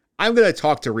 Like, I'm gonna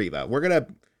talk to Reva. We're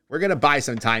gonna buy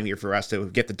some time here for us to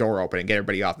get the door open and get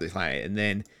everybody off the planet." And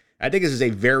then I think this is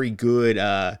a very good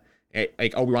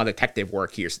Obi-Wan detective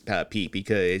work here, Pete,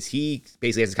 because he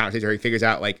basically has a conversation where he figures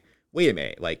out like, wait a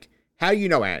minute, like, how do you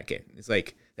know Anakin? It's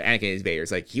like the Anakin is Vader.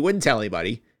 It's like he wouldn't tell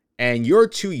anybody. And you're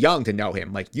too young to know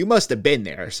him. Like, you must have been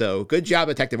there. So good job,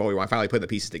 Detective Obi-Wan, finally putting the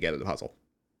pieces together, the puzzle.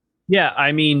 Yeah,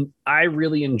 I mean, I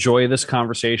really enjoy this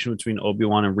conversation between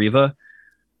Obi-Wan and Reva.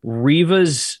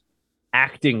 Reva's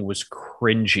acting was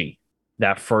cringy,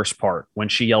 that first part, when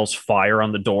she yells fire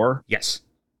on the door. Yes.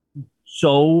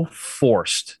 So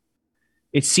forced.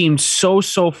 It seemed so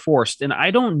forced. And I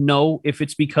don't know if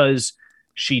it's because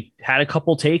she had a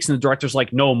couple takes and the director's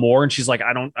like, no more. And she's like,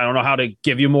 I don't know how to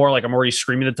give you more. Like, I'm already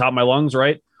screaming at the top of my lungs,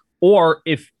 right? Or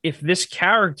if this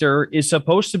character is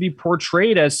supposed to be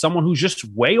portrayed as someone who's just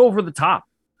way over the top,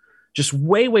 just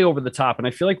way over the top. And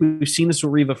I feel like we've seen this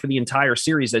with Reva for the entire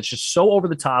series. That's just so over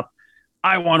the top.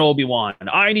 I want Obi-Wan.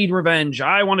 I need revenge.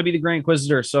 I want to be the Grand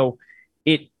Inquisitor. So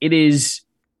it's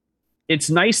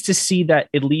nice to see that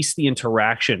at least the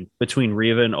interaction between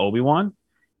Reva and Obi-Wan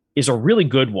is a really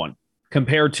good one,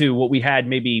 compared to what we had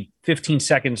maybe 15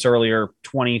 seconds earlier,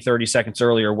 20, 30 seconds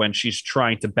earlier, when she's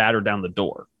trying to batter down the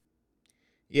door.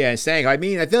 Yeah, and saying, I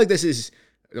mean, I feel like this is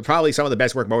probably some of the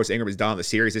best work Morris Ingram has done in the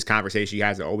series. This conversation she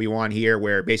has with Obi-Wan here,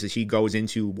 where basically she goes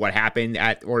into what happened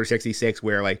at Order 66,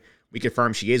 where like we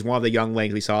confirm she is one of the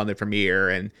younglings we saw in the premiere,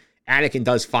 and Anakin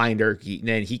does find her, and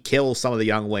then he kills some of the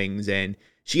younglings, and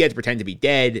she had to pretend to be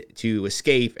dead to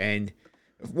escape. And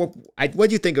what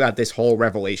do you think about this whole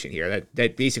revelation here?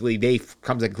 That basically they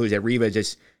come to the conclusion that Reva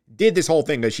just did this whole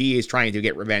thing because she is trying to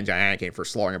get revenge on Anakin for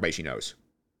slaughtering everybody she knows.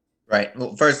 Right.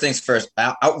 Well, first things first,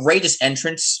 outrageous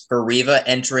entrance for Reva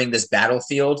entering this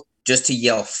battlefield just to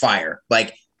yell fire.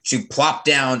 Like, she plopped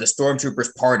down, the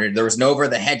stormtroopers parted. There was an over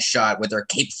the head shot with her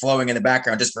cape flowing in the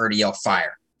background just for her to yell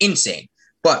fire. Insane.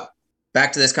 But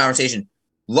back to this conversation.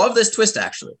 Love this twist,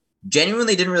 actually.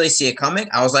 Genuinely didn't really see it coming.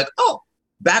 I was like, oh,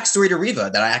 backstory to Reva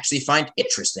that I actually find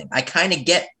interesting. I kind of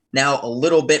get now a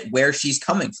little bit where she's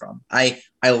coming from. I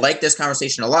like this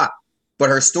conversation a lot, but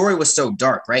her story was so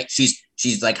dark, right? She's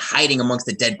like hiding amongst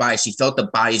the dead bodies. She felt the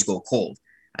bodies go cold.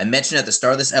 I mentioned at the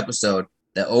start of this episode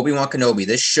that Obi-Wan Kenobi,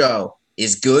 this show,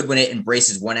 is good when it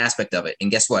embraces one aspect of it. And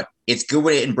guess what? It's good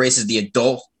when it embraces the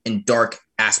adult and dark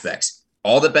aspects.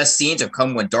 All the best scenes have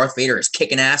come when Darth Vader is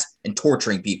kicking ass and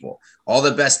torturing people. All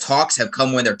the best talks have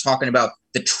come when they're talking about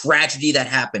the tragedy that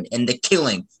happened and the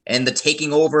killing and the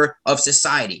taking over of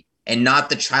society, and not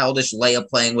the childish Leia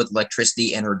playing with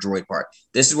electricity and her droid part.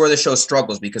 This is where the show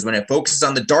struggles, because when it focuses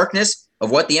on the darkness,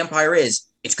 of what the Empire is,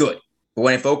 it's good. But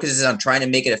when it focuses on trying to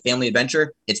make it a family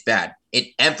adventure, it's bad. It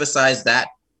emphasized that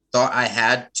thought I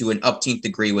had to an upteenth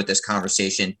degree with this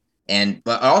conversation.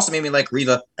 But it also made me like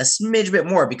Reva a smidge bit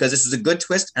more because this was a good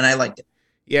twist and I liked it.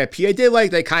 Yeah, P, I did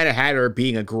like they kind of had her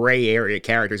being a gray area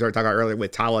character. So I talked about earlier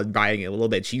with Tala buying it a little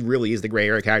bit. She really is the gray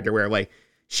area character where like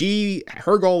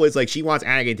her goal is like she wants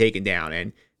Anakin taken down.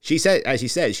 And she said, as she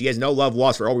said, she has no love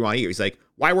lost for Obi-Wan either. He's like,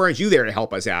 why weren't you there to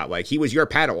help us out? Like he was your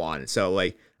Padawan. So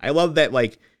like, I love that.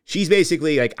 Like she's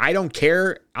basically like, I don't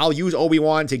care. I'll use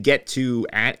Obi-Wan to get to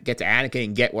Anakin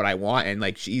and get what I want. And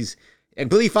like, she's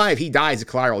completely fine if he dies of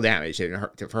collateral damage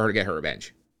for her to get her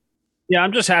revenge. Yeah,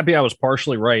 I'm just happy I was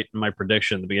partially right in my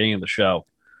prediction at the beginning of the show,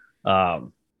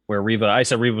 where I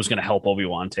said Reva was going to help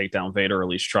Obi-Wan take down Vader, or at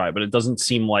least try, but it doesn't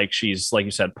seem like she's, like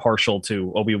you said, partial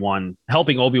to Obi-Wan,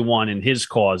 helping Obi-Wan in his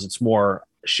cause. It's more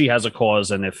she has a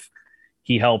cause, and if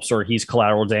he helps or he's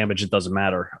collateral damage, it doesn't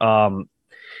matter.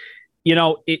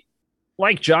 It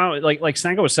like John, like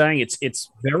Stanko was saying, it's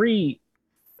very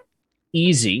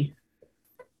easy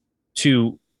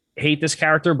to hate this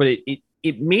character, but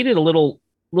it made it a little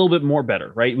bit more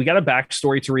better, right? We got a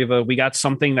backstory to Reva. We got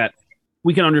something that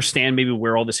we can understand maybe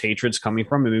where all this hatred's coming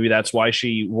from. And maybe that's why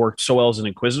she worked so well as an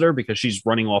Inquisitor, because she's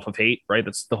running off of hate, right?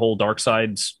 That's the whole dark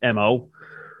side's MO.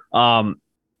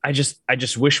 I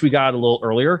just wish we got a little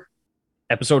earlier.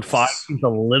 Episode 5 is a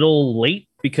little late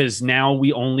because now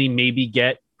we only maybe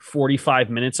get 45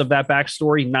 minutes of that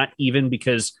backstory, not even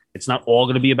because it's not all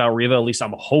going to be about Reva. At least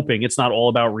I'm hoping it's not all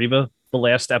about Reva, the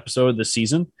last episode of the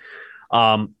season.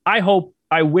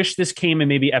 I wish this came in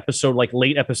maybe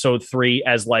late episode 3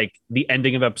 as like the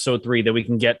ending of episode 3, that we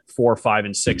can get 4, 5,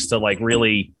 and 6 to like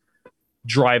really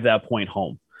drive that point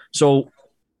home. So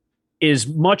is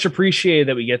much appreciated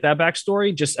that we get that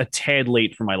backstory, just a tad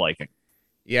late for my liking.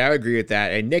 Yeah, I agree with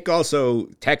that. And Nick also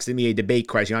texted me a debate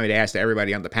question I wanted to ask to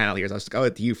everybody on the panel here. So I'll go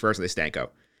to you first with Stanko.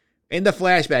 In the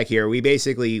flashback here, we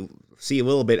basically see a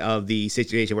little bit of the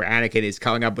situation where Anakin is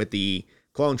coming up with the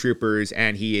clone troopers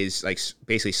and he is like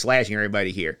basically slashing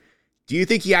everybody here. Do you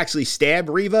think he actually stabbed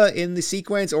Reva in the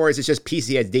sequence, or is it just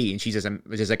PTSD and she's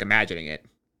just like imagining it?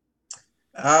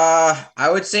 I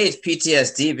would say it's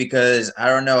PTSD because I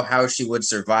don't know how she would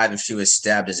survive if she was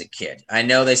stabbed as a kid. I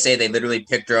know they say they literally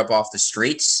picked her up off the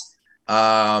streets.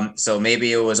 So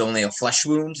maybe it was only a flesh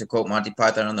wound, to quote Monty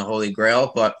Python on the Holy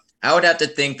Grail, but I would have to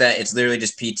think that it's literally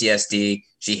just PTSD.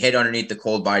 She hid underneath the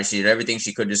cold body. She did everything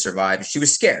she could to survive. She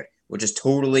was scared, which is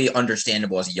totally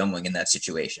understandable as a youngling in that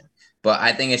situation. But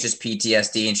I think it's just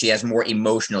PTSD, and she has more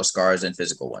emotional scars than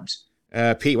physical ones.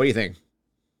 Pete, what do you think?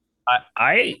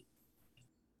 I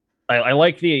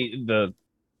like the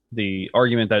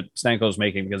argument that Stanko's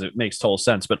making because it makes total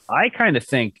sense. But I kind of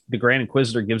think the Grand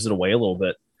Inquisitor gives it away a little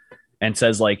bit and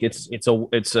says like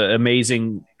it's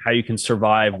amazing how you can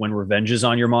survive when revenge is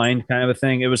on your mind, kind of a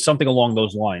thing. It was something along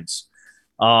those lines.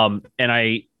 And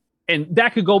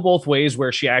that could go both ways,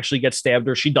 where she actually gets stabbed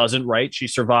or she doesn't, right? She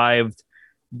survived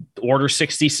Order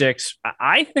 66.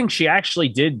 I think she actually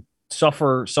did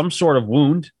suffer some sort of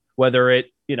wound, whether it,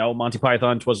 Monty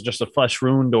Python was just a flesh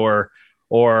wound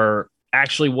or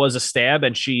actually was a stab,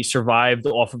 and she survived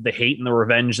off of the hate and the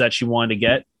revenge that she wanted to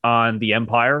get on the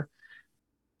Empire.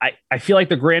 I feel like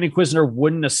the Grand Inquisitor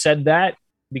wouldn't have said that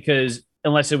because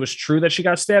unless it was true that she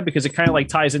got stabbed, because it kind of like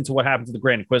ties into what happened to the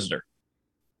Grand Inquisitor.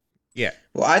 Yeah.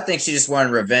 Well, I think she just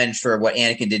wanted revenge for what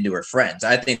Anakin did to her friends.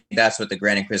 I think that's what the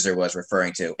Grand Inquisitor was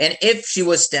referring to. And if she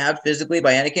was stabbed physically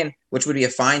by Anakin, which would be a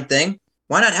fine thing,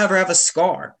 why not have her have a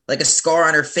scar, like a scar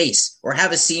on her face, or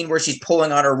have a scene where she's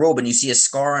pulling on her robe and you see a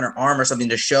scar on her arm or something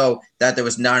to show that there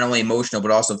was not only emotional,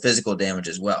 but also physical damage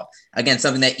as well. Again,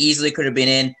 something that easily could have been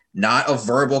in, not a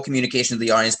verbal communication to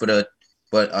the audience, but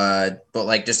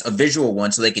like just a visual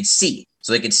one so they could see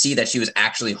that she was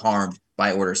actually harmed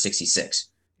by Order 66.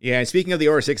 Yeah, and speaking of the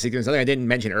Order 66, something I didn't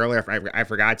mention earlier, I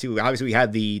forgot to. Obviously, we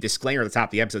had the disclaimer at the top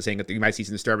of the episode saying that you might see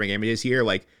some disturbing images here.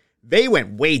 Like, they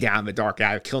went way down the dark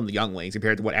alley of killing the younglings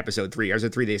compared to what episode 3.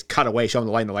 Episode 3, they just cut away, showing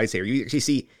the light in the lightsaber. You actually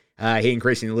see Hayden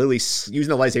Christensen literally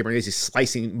using the lightsaber and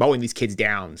just mowing these kids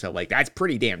down. So, like, that's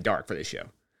pretty damn dark for this show.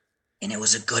 And it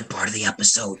was a good part of the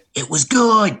episode. It was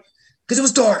good because it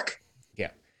was dark. Yeah.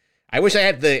 I wish I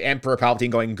had the Emperor Palpatine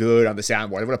going good on the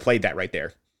soundboard. I would have played that right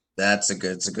there. It's a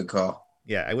good call.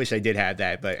 Yeah, I wish I did have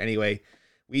that. But anyway,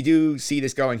 we do see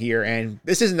this going here. And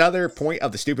this is another point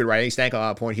of the stupid writing. Stank on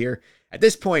a point here. At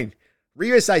this point,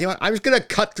 Reva decides, I'm just going to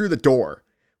cut through the door.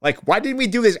 Like, why didn't we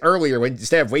do this earlier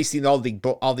instead of wasting all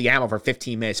the ammo for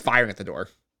 15 minutes firing at the door?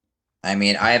 I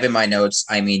mean, I have in my notes,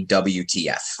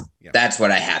 WTF. Yeah. That's what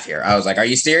I have here. I was like, are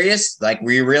you serious? Like,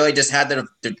 we really just had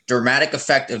the dramatic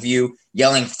effect of you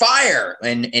yelling fire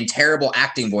in terrible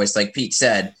acting voice, like Pete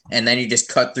said, and then you just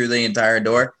cut through the entire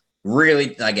door.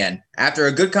 Really, again, after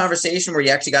a good conversation where you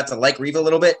actually got to like Reva a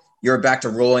little bit, you're back to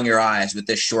rolling your eyes with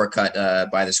this shortcut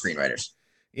by the screenwriters.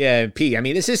 Yeah, Pete, I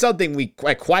mean, this is something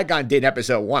Qui-Gon did in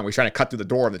episode 1. We're trying to cut through the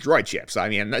door of the droid ship. So, I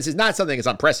mean, this is not something that's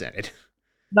unprecedented.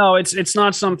 No, it's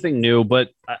not something new, but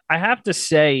I have to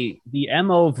say the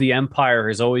MO of the Empire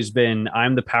has always been,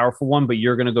 I'm the powerful one, but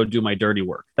you're going to go do my dirty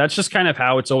work. That's just kind of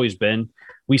how it's always been.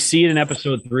 We see it in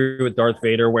episode 3 with Darth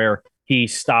Vader where he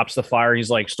stops the fire. He's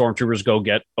like, stormtroopers, go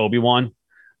get Obi-Wan.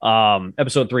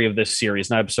 Episode 3 of this series,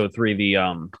 not episode 3,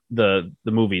 the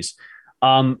movies.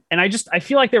 And I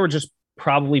feel like they were just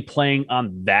probably playing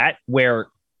on that, where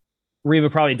Reva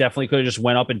probably definitely could have just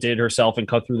went up and did it herself and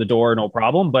cut through the door, no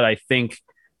problem. But I think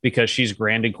because she's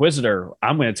Grand Inquisitor,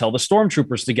 I'm going to tell the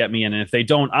stormtroopers to get me in, and if they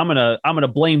don't, I'm gonna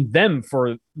blame them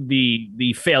for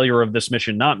the failure of this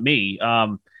mission, not me.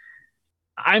 I'm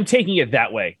taking it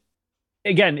that way.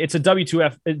 Again, it's a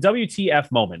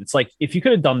WTF moment. It's like, if you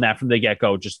could have done that from the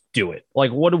get-go, just do it.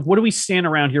 Like, what do we stand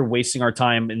around here wasting our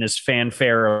time in this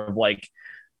fanfare of like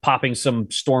popping some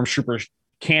stormtrooper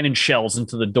cannon shells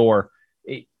into the door?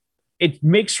 It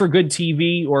makes for good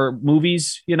TV or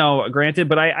movies, granted,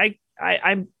 but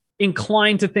I'm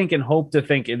inclined to think and hope to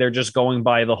think they're just going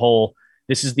by the whole,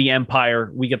 this is the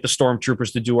Empire, we get the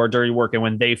stormtroopers to do our dirty work, and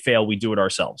when they fail, we do it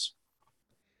ourselves.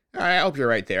 All right, I hope you're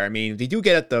right there. I mean, they do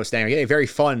get it, though, Stan. Getting very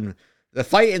fun. The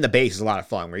fight in the base is a lot of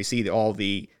fun, where you see all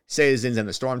the citizens and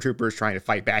the stormtroopers trying to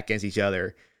fight back against each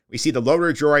other. We see the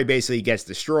loader droid basically gets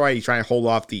destroyed. He's trying to hold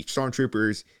off the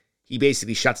stormtroopers. He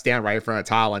basically shuts down right in front of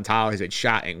Tal, and Tal has been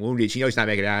shot and wounded. She knows she's not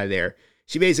making it out of there.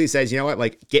 She basically says, you know what,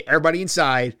 like, get everybody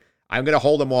inside. I'm going to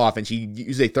hold them off. And she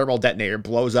uses a thermal detonator,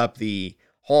 blows up the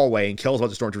hallway, and kills all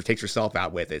the stormtroopers, takes herself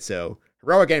out with it. So,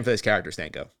 heroic end for this character,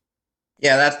 Stanko.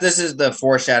 Yeah, this is the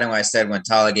foreshadowing I said when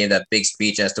Tala gave that big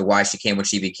speech as to why she became what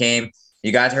she became.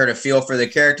 You got her to feel for the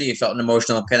character. You felt an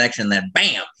emotional connection. And then,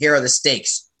 bam, here are the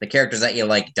stakes. The characters that you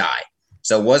like die.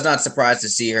 So was not surprised to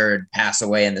see her pass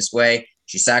away in this way.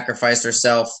 She sacrificed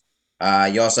herself.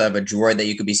 You also have a droid that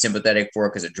you could be sympathetic for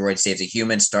because a droid saves a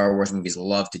human. Star Wars movies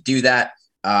love to do that.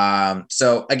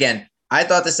 So, again, I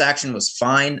thought this action was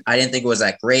fine. I didn't think it was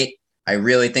that great. I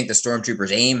really think the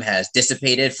Stormtroopers' aim has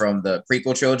dissipated from the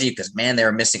prequel trilogy because, man, they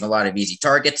were missing a lot of easy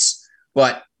targets.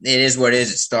 But it is what it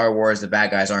is. It's Star Wars. The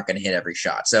bad guys aren't going to hit every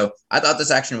shot. So I thought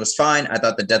this action was fine. I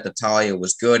thought the death of Talia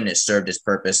was good, and it served its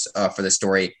purpose for the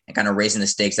story and kind of raising the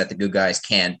stakes that the good guys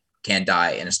can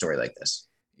die in a story like this.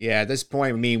 Yeah, at this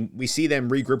point, I mean, we see them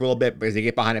regroup a little bit because they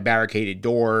get behind a barricaded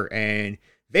door, and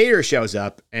Vader shows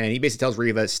up, and he basically tells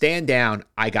Reva, stand down,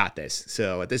 I got this.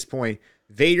 So at this point,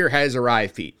 Vader has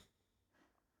arrived, Pete.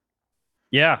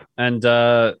 Yeah, and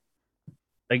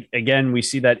again, we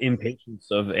see that impatience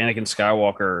of Anakin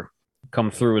Skywalker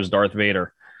come through as Darth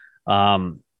Vader.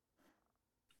 I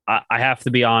have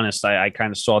to be honest, I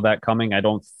kind of saw that coming. I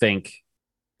don't think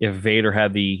if Vader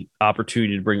had the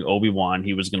opportunity to bring Obi-Wan,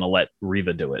 he was going to let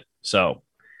Reva do it. So,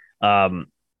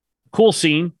 cool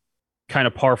scene, kind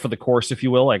of par for the course, if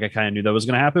you will. Like, I kind of knew that was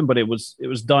going to happen, but it was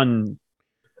done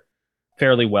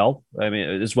fairly well. I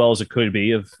mean, as well as it could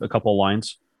be, of a couple of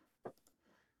lines.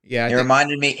 Yeah, it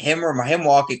reminded me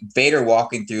Vader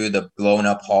walking through the blown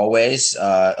up hallways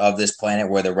of this planet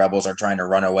where the rebels are trying to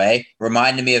run away.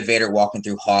 Reminded me of Vader walking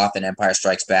through Hoth and Empire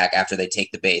Strikes Back after they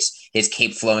take the base. His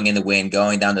cape flowing in the wind,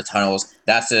 going down the tunnels.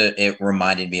 It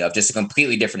reminded me of just a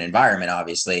completely different environment,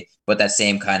 obviously, but that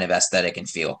same kind of aesthetic and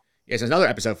feel. Yes, there's another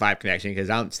episode 5 connection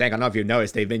because I don't know if you've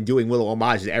noticed, they've been doing little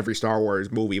homages to every Star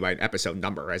Wars movie by an episode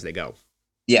number as they go.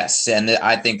 Yes, and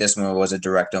I think this one was a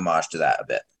direct homage to that a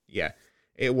bit. Yeah.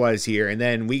 It was here. And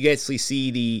then we get to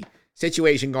see the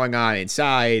situation going on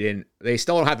inside, and they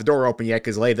still don't have the door open yet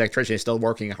because the electrician is still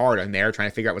working hard on there trying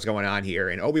to figure out what's going on here.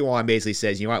 And Obi-Wan basically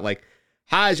says, you know what, like,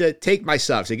 Haja, take my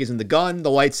stuff. So he gives him the gun, the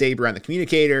lightsaber, and the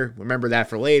communicator. Remember that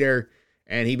for later.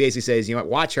 And he basically says, you know what,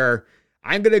 watch her.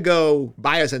 I'm going to go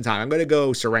buy us some time. I'm going to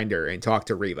go surrender and talk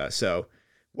to Reva. So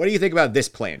what do you think about this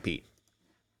plan, Pete?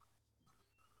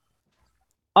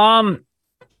 At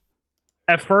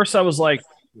first I was like,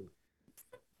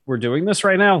 we're doing this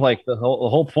right now. Like the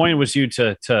whole point was you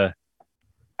to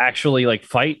actually like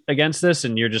fight against this,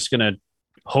 and you're just gonna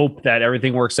hope that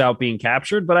everything works out being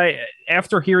captured. But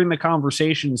after hearing the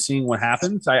conversation, seeing what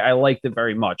happens, I liked it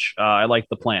very much. I liked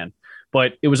the plan,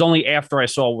 but it was only after I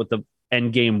saw what the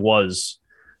end game was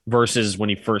versus when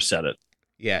he first said it.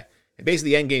 Yeah. And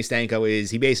basically the end game, Stanko, is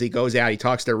he basically goes out, he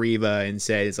talks to Reva and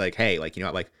says like, hey, like, you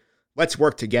know, like, let's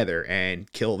work together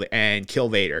and kill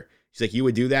Vader. She's like, you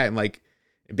would do that? And like,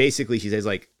 basically she says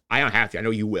like, I don't have to. I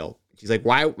know you will. She's like,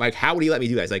 why? Like, how would he let me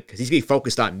do that? It's like, because he's going to be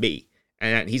focused on me.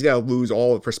 And he's going to lose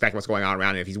all the perspective of what's going on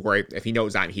around him if he's worried, if he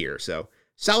knows I'm here. So,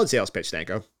 solid sales pitch,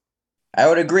 Stanko. I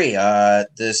would agree.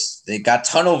 They got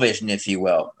tunnel vision, if you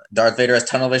will. Darth Vader has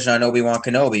tunnel vision on Obi-Wan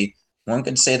Kenobi. One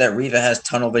could say that Reva has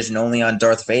tunnel vision only on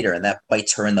Darth Vader, and that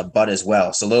bites her in the butt as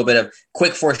well. So a little bit of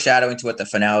quick foreshadowing to what the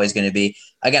finale is going to be.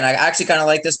 Again, I actually kind of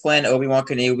like this plan. Obi-Wan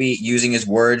Kenobi using his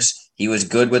words. He was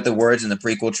good with the words in the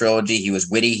prequel trilogy. He was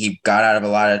witty. He got out of a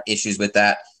lot of issues with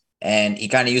that. And he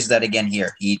kind of uses that again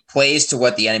here. He plays to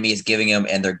what the enemy is giving him,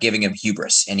 and they're giving him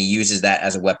hubris, and he uses that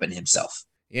as a weapon himself.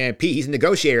 Yeah, Pete, he's a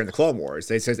negotiator in the Clone Wars.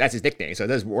 That's his nickname, so it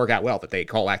does work out well that they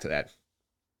call back to that.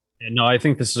 And no, I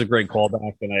think this is a great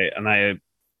callback, and I,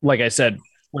 like I said,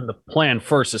 when the plan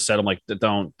first is set, I'm like,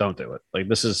 don't do it. Like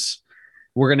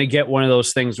we're gonna get one of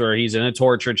those things where he's in a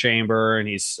torture chamber and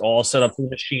he's all set up for the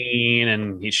machine,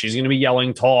 and she's gonna be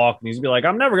yelling talk, and he's gonna be like,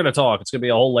 I'm never gonna talk. It's gonna be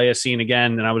a whole Leia scene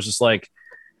again, and I was just like,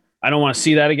 I don't want to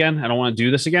see that again. I don't want to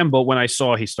do this again. But when I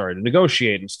saw he started to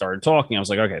negotiate and started talking, I was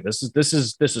like, okay, this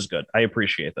is good. I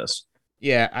appreciate this.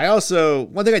 Yeah, I also,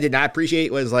 one thing I did not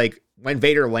appreciate was like when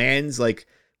Vader lands, like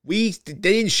they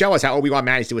didn't show us how Obi-Wan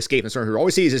managed to escape. And we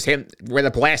always see is just him with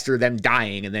a blaster, them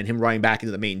dying, and then him running back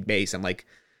into the main base. I'm like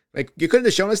you couldn't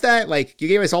have shown us that. Like you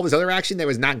gave us all this other action that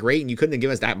was not great, and you couldn't have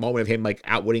given us that moment of him like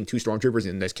outwitting 2 stormtroopers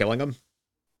and just killing them.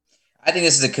 I think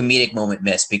this is a comedic moment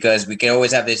missed because we can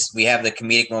always have this. We have the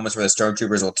comedic moments where the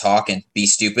stormtroopers will talk and be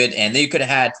stupid. And then you could have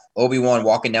had Obi-Wan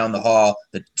walking down the hall,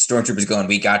 the stormtroopers going,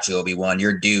 "We got you, Obi-Wan,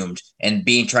 you're doomed," and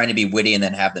trying to be witty and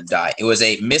then have them die. It was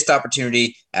a missed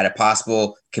opportunity at a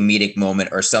possible comedic moment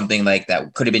or something like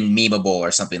that. Could have been memeable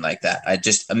or something like that.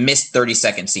 A missed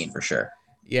 30-second scene for sure.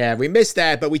 Yeah, we missed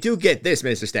that, but we do get this,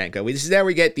 Mr. Stanko. This is where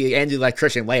we get the end of the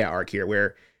electrician Leia arc here,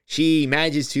 where she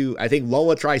manages to, I think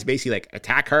Lola tries to basically like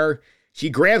attack her. She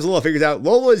grabs Lola, figures out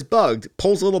Lola is bugged,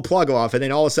 pulls a little plug off, and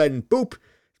then all of a sudden, boop,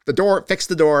 fixed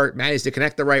the door, managed to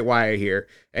connect the right wire here.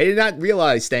 I did not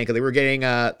realize, Stanko, they were getting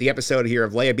the episode here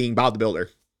of Leia being Bob the Builder.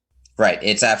 Right.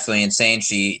 It's absolutely insane.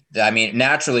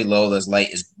 Naturally Lola's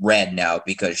light is red now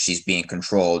because she's being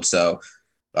controlled. So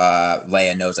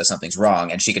Leia knows that something's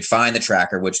wrong, and she could find the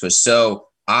tracker, which was so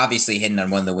obviously hidden on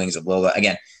one of the wings of Lola.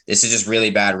 Again, this is just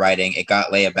really bad writing. It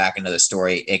got Leia back into the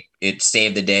story. It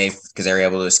saved the day because they were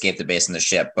able to escape the base in the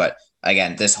ship. But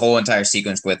again, this whole entire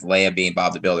sequence with Leia being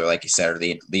Bob the Builder, like you said, or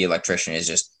the electrician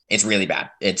it's really bad.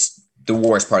 It's the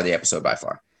worst part of the episode by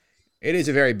far. It is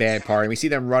a very bad part. And we see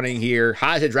them running here.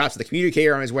 Haja drops the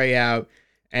communicator on his way out.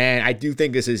 And I do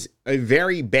think this is a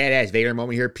very badass Vader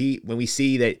moment here, Pete, when we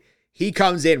see that he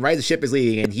comes in right as the ship is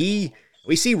leaving, and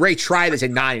we see Rey try this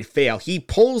and not and fail. He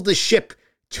pulls the ship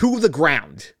to the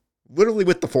ground, literally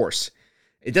with the Force.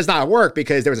 It does not work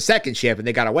because there was a second ship and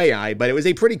they got away on it, but it was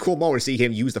a pretty cool moment to see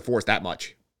him use the Force that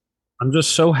much. I'm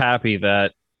just so happy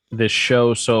that this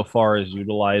show so far is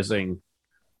utilizing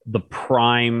the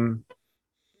prime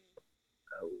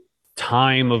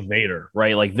time of Vader,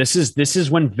 right? Like this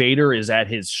is when Vader is at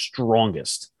his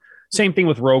strongest. Same thing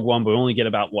with Rogue One, but we only get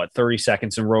about 30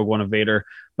 seconds in Rogue One of Vader.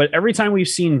 But every time we've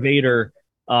seen Vader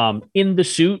in the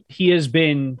suit, he has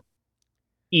been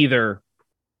either,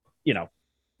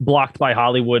 blocked by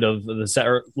Hollywood of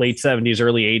the late 70s,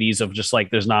 early 80s of just like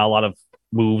there's not a lot of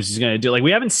moves he's going to do. Like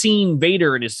we haven't seen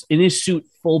Vader in his suit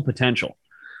full potential.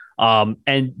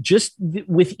 And just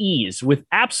with ease, with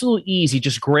absolute ease, he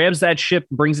just grabs that ship,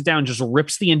 brings it down, just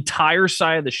rips the entire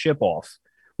side of the ship off.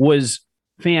 Was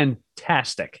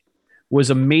fantastic. Was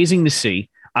amazing to see.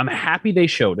 I'm happy they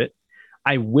showed it.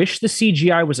 I wish the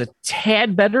CGI was a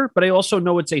tad better, but I also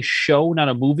know it's a show, not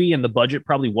a movie, and the budget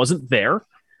probably wasn't there.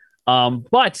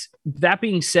 But that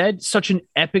being said, such an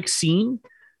epic scene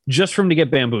just for him to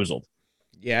get bamboozled.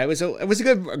 Yeah, it was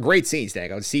a great scene,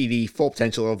 Stag. I would see the full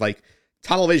potential of like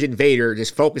tunnel vision Vader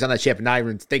just focus on that ship and not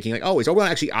even thinking like, oh, is Obi-Wan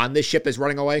actually on this ship that's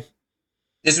running away?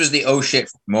 This was the oh shit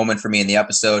moment for me in the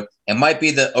episode. It might be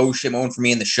the oh shit moment for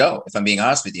me in the show, if I'm being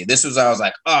honest with you. I was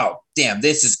like, oh, damn,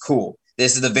 this is cool.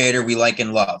 This is the Vader we like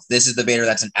and love. This is the Vader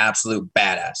that's an absolute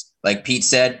badass. Like Pete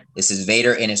said, this is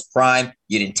Vader in his prime.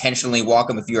 You'd intentionally walk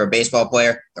him if you're a baseball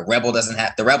player. The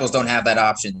Rebels don't have that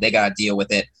option. They got to deal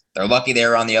with it. They're lucky they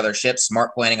were on the other ship.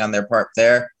 Smart planning on their part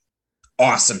there.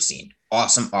 Awesome scene.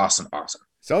 Awesome.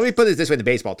 So let me put this way in the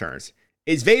baseball terms.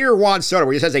 Is Vader Juan Soto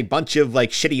where he just has a bunch of like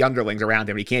shitty underlings around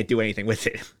him and he can't do anything with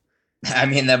it? I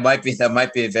mean, that might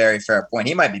be a very fair point.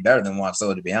 He might be better than Juan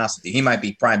Soto, to be honest with you. He might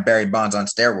be prime Barry Bonds on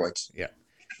steroids. Yeah.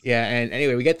 Yeah, and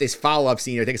anyway, we get this follow-up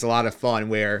scene. I think it's a lot of fun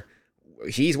where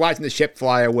he's watching the ship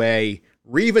fly away.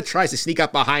 Reva tries to sneak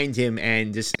up behind him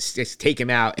and just take him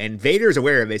out. And Vader's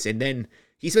aware of this. And then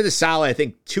he spends a solid, I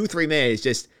think, 2-3 minutes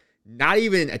just not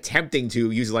even attempting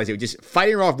to use the lightsaber, just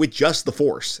fighting her off with just the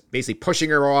Force. Basically pushing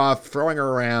her off, throwing her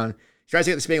around. He tries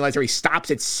to get the spinning lightsaber. He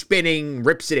stops it spinning,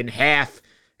 rips it in half.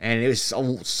 And it was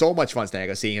so much fun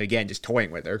seeing him again, just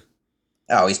toying with her.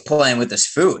 Oh, he's playing with his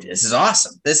food. This is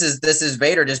awesome. This is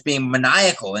Vader just being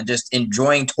maniacal and just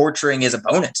enjoying torturing his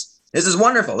opponents. This is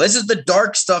wonderful. This is the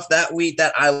dark stuff that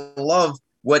I love.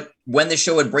 When the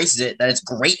show embraces it, that it's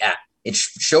great at. It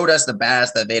showed us the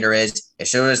badass that Vader is. It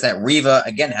showed us that Reva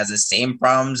again has the same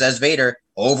problems as Vader: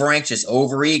 over anxious,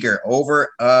 over eager, over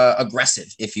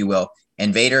aggressive, if you will.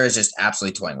 And Vader is just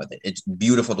absolutely toying with it. It's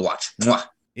beautiful to watch. Mwah.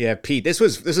 Yeah, Pete, this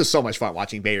was so much fun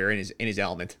watching Vader in his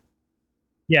element.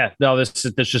 Yeah, no, this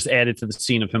just added to the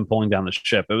scene of him pulling down the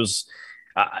ship. It was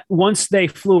once they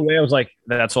flew away, I was like,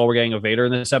 that's all we're getting of Vader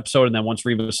in this episode. And then once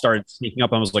Reva started sneaking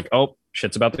up, I was like, oh,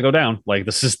 shit's about to go down. Like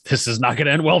this is not going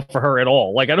to end well for her at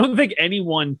all. Like I don't think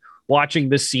anyone watching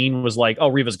this scene was like, oh,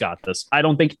 Reva's got this. I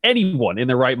don't think anyone in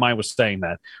their right mind was saying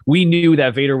that. We knew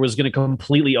that Vader was going to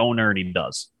completely own her, and he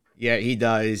does. Yeah, he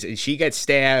does. And she gets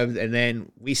stabbed, and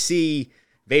then we see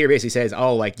Vader basically says,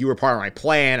 "Oh, like you were part of my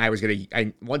plan. I was gonna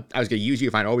use you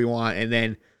to find Obi-Wan." And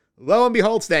then, lo and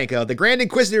behold, Stanko, the Grand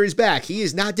Inquisitor is back. He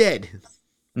is not dead.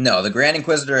 No, the Grand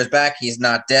Inquisitor is back. He's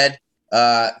not dead.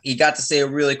 He got to say a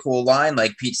really cool line,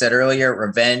 like Pete said earlier.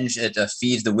 Revenge, it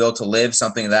feeds the will to live.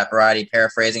 Something of that variety.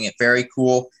 Paraphrasing it, very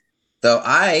cool. Though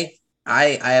I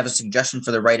have a suggestion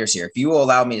for the writers here. If you will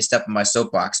allow me to step on my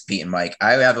soapbox, Pete and Mike,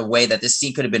 I have a way that this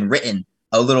scene could have been written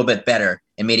a little bit better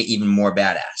and made it even more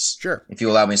badass. Sure. If you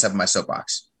allow me to step on my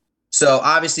soapbox. So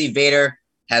obviously Vader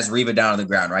has Reva down on the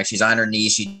ground, right? She's on her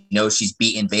knees. She knows she's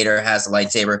beaten. Vader has the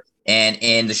lightsaber. And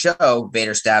in the show,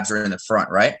 Vader stabs her in the front,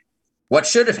 right? What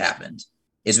should have happened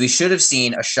is we should have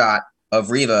seen a shot of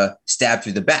Reva stabbed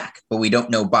through the back, but we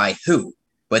don't know by who.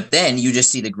 But then you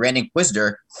just see the Grand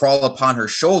Inquisitor crawl upon her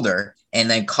shoulder and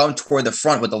then come toward the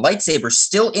front with the lightsaber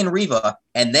still in Reva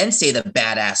and then say the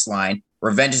badass line,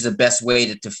 revenge is the best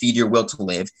way to feed your will to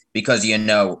live, because, you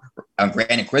know, a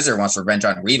Grand Inquisitor wants revenge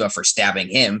on Reva for stabbing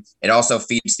him. It also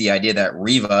feeds the idea that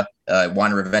Reva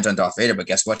wanted revenge on Darth Vader, but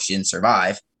guess what? She didn't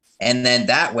survive. And then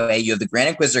that way you have the Grand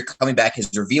Inquisitor coming back. His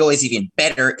reveal is even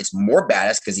better. It's more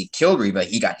badass because he killed Reva.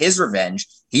 He got his revenge.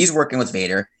 He's working with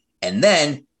Vader. And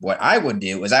then what I would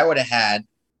do is I would have had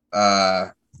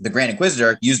the Grand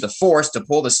Inquisitor use the Force to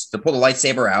pull the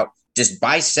lightsaber out, just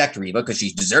bisect Reva because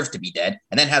she deserves to be dead,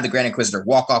 and then have the Grand Inquisitor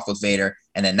walk off with Vader.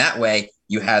 And then that way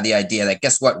you have the idea that,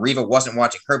 guess what? Reva wasn't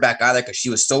watching her back either because she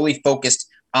was solely focused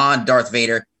on Darth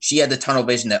Vader. She had the tunnel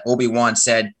vision that Obi-Wan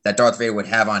said that Darth Vader would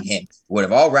have on him. It would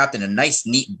have all wrapped in a nice,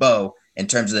 neat bow in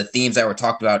terms of the themes that were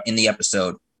talked about in the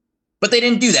episode. But they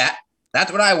didn't do that.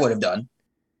 That's what I would have done.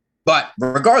 But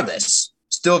regardless,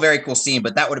 still a very cool scene.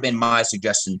 But that would have been my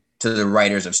suggestion to the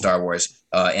writers of Star Wars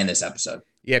in this episode.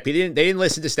 Yeah, they didn't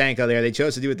listen to Stanko there. They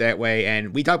chose to do it that way.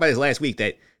 And we talked about this last week,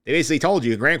 that they basically told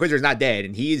you Grand Inquisitor's not dead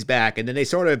and he is back. And then they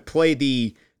sort of played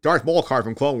the Darth Maul card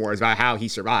from Clone Wars about how he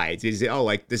survived. He said, oh,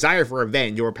 like, desire for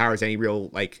revenge overpowers any real,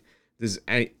 like, there's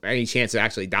any chance of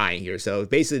actually dying here. So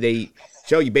basically they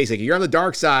show you basically you're on the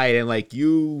dark side and, like,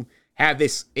 you have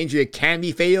this injury that can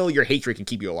be fatal. Your hatred can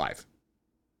keep you alive.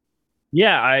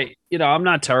 Yeah, I'm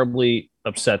not terribly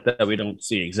upset that we don't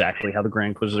see exactly how the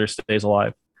Grand Inquisitor stays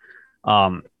alive.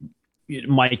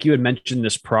 Mike, you had mentioned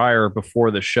this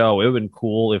before the show. It would have been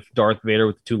cool if Darth Vader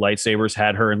with the two lightsabers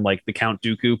had her in, like, the Count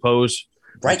Dooku pose.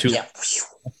 Right, yeah.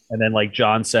 And then, like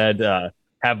John said,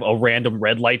 have a random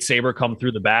red lightsaber come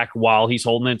through the back while he's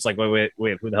holding it. It's like, wait,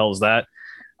 who the hell is that?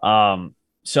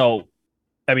 So,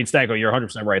 I mean, Stanko, you're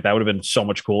 100% right. That would have been so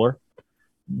much cooler.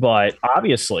 But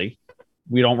obviously,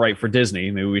 we don't write for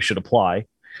Disney. Maybe we should apply.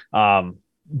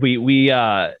 We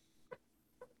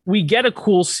get a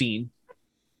cool scene.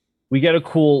 We get a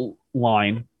cool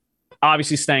line.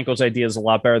 Obviously, Stanko's idea is a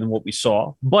lot better than what we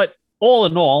saw. But all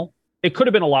in all, it could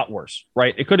have been a lot worse,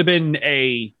 right? It could have been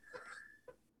a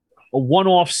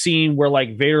one-off scene where,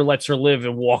 like, Vader lets her live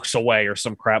and walks away or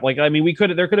some crap. Like, I mean,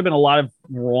 there could have been a lot of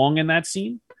wrong in that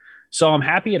scene. So I'm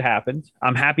happy it happened.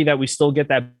 I'm happy that we still get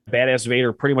that badass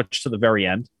Vader pretty much to the very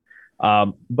end.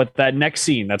 But that next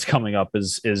scene that's coming up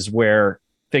is where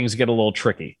things get a little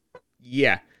tricky.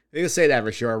 Yeah, they can say that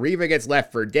for sure. Reva gets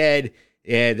left for dead.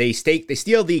 They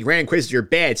steal the Grand Inquisitor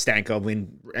badge, Stanko,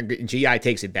 when GI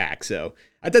takes it back. So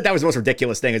I thought that was the most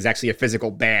ridiculous thing. Is actually a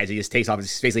physical badge. He just takes off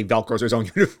his basically Velcros his own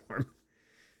uniform.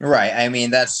 Right. I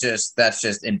mean, that's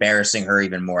just embarrassing her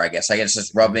even more, I guess. I guess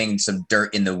just rubbing some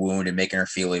dirt in the wound and making her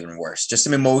feel even worse. Just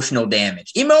some emotional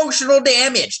damage. Emotional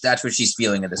damage. That's what she's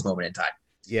feeling at this moment in time.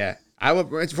 Yeah.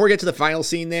 Before we get to the final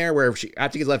scene there, where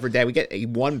after he gets left for dead, we get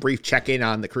one brief check-in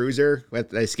on the cruiser with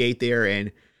the skate there,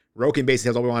 and Roken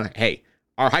basically tells Obi-Wan, hey,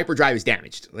 our hyperdrive is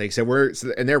damaged. Like,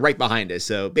 and they're right behind us.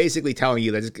 So basically telling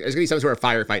you that there's going to be some sort of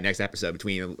firefight next episode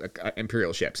between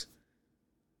Imperial ships.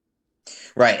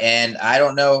 Right, and I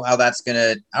don't know how that's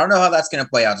gonna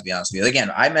play out, to be honest with you.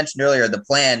 Again, I mentioned earlier the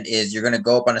plan is you're gonna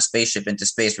go up on a spaceship into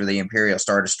space where the Imperial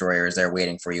Star Destroyer is there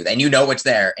waiting for you, and you know it's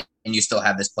there, and you still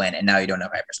have this plan, and now you don't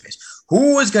have hyperspace.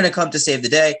 Who is gonna come to save the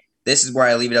day? This is where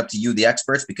I leave it up to you, the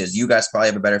experts, because you guys probably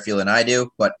have a better feel than I do.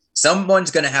 But someone's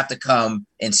gonna have to come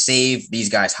and save these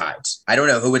guys' hides. I don't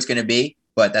know who it's gonna be,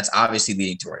 but that's obviously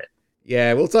leading toward it.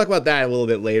 Yeah, we'll talk about that a little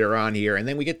bit later on here, and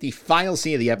then we get the final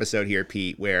scene of the episode here,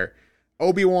 Pete, where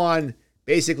Obi-Wan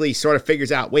basically sort of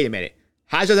figures out, wait a minute,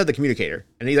 How's that the communicator?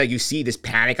 And he's like, you see this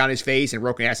panic on his face, and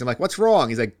Roken asks him, like, what's wrong?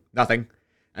 He's like, nothing.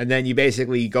 And then you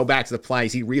basically go back to the plan. You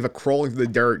see Reva crawling through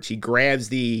the dirt. She grabs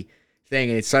the thing,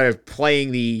 and it's sort of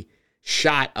playing the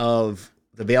shot of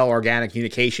the Bail Organa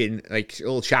communication, like a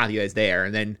little shot that's there.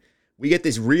 And then we get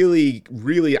this really,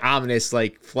 really ominous,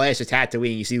 like, flash of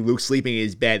Tatooine. You see Luke sleeping in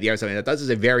his bed. The other side. That is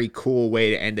a very cool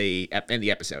way to end the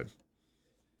episode.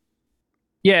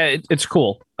 Yeah, it's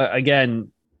cool.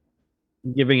 Again,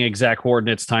 giving exact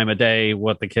coordinates, time of day,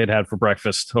 what the kid had for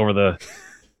breakfast over the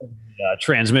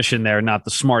transmission there, not the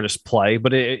smartest play,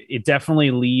 but it definitely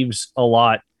leaves a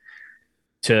lot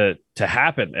to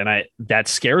happen, and that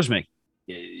scares me.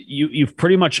 You've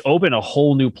pretty much opened a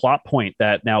whole new plot point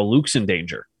that now Luke's in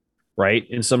danger, right?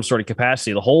 In some sort of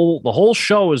capacity. The whole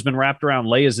show has been wrapped around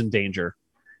Leia's in danger,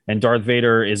 and Darth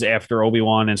Vader is after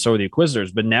Obi-Wan, and so are the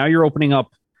Inquisitors. But now you're opening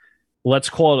up,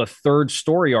 let's call it a third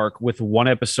story arc with one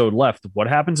episode left. What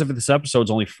happens if this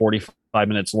episode's only 45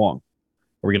 minutes long?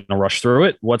 Are we going to rush through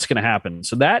it? What's going to happen?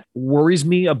 So that worries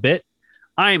me a bit.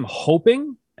 I'm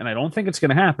hoping, and I don't think it's going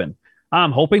to happen,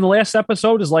 I'm hoping the last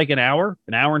episode is like an hour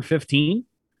and 15.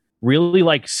 Really,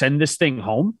 like, send this thing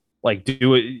home. Like,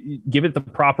 do it, give it the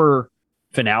proper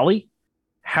finale.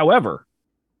 However,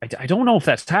 I don't know if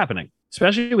that's happening.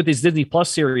 Especially with these Disney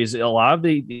Plus series, a lot of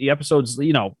the episodes,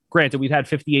 you know, granted, we've had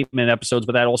 58-minute episodes,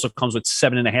 but that also comes with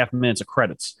 7.5 minutes of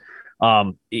credits.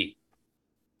 I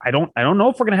don't know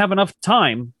if we're going to have enough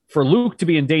time for Luke to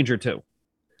be in danger too.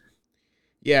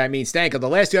 Yeah, I mean, Stanko, the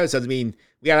last two episodes, I mean,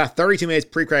 we got 32 minutes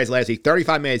pre-credits last week,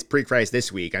 35 minutes pre-credits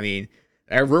this week. I mean,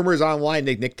 there are rumors online,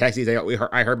 Nick texted,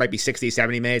 I heard might be 60,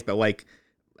 70 minutes, but like,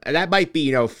 that might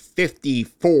be,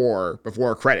 54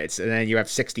 before credits, and then you have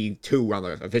 62 on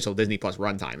the official Disney Plus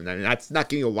runtime, and then that's not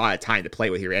giving you a lot of time to play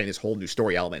with here, adding this whole new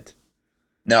story element.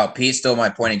 No, Pete stole my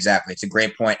point exactly. It's a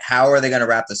great point. How are they going to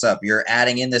wrap this up? You're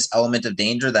adding in this element of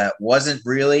danger that wasn't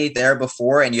really there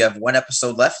before, and you have one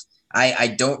episode left.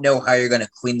 I don't know how you're going to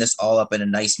clean this all up in a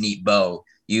nice, neat bow.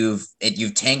 You've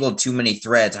tangled too many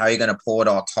threads. How are you going to pull it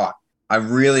all taut? I'm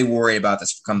really worried about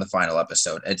this come the final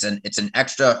episode. It's an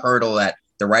extra hurdle that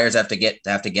the writers have to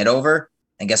get over.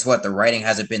 And guess what? The writing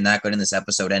hasn't been that good in this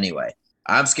episode anyway.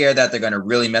 I'm scared that they're going to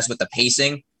really mess with the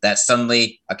pacing, that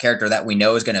suddenly a character that we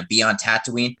know is going to be on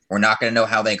Tatooine. We're not going to know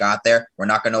how they got there. We're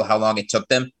not going to know how long it took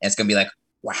them. And it's going to be like,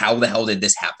 well, how the hell did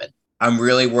this happen? I'm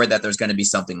really worried that there's going to be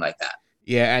something like that.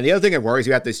 Yeah, and the other thing that worries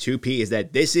me about this 2P is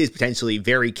that this is potentially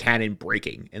very canon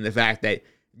breaking in the fact that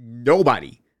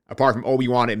nobody, apart from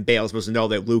Obi-Wan and Bail, is supposed to know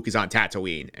that Luke is on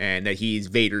Tatooine and that he's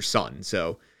Vader's son.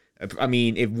 So, I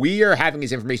mean, if we are having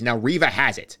this information now, Reva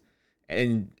has it.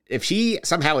 And if she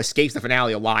somehow escapes the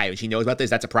finale alive and she knows about this,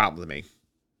 that's a problem to me.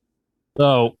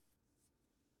 So,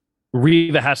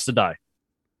 Reva has to die.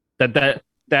 That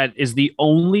is the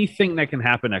only thing that can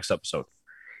happen next episode.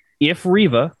 If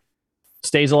Reva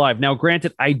stays alive. Now,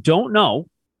 granted, I don't know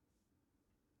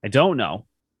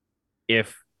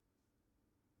if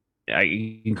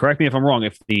you can correct me if I'm wrong.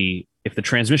 If the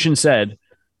transmission said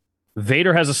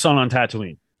Vader has a son on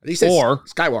Tatooine, he says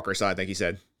Skywalker son, I think he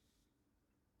said.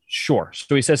 Sure.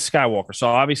 So he says Skywalker. So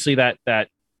obviously that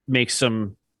makes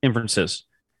some inferences.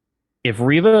 If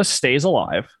Reva stays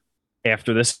alive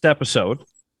after this episode,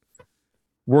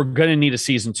 we're gonna need a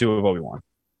season 2 of Obi-Wan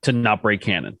to not break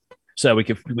canon, so we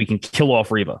can kill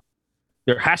off Reva.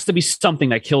 There has to be something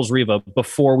that kills Reva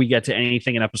before we get to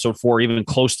anything in episode 4, even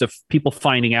close to people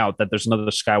finding out that there's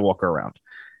another Skywalker around.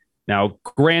 Now,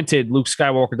 granted, Luke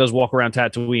Skywalker does walk around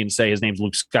Tatooine and say his name's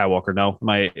Luke Skywalker. No,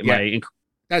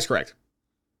 that's correct.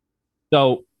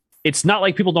 So it's not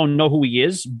like people don't know who he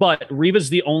is, but Reva's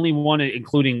the only one,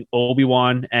 including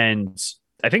Obi-Wan, and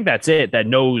I think that's it, that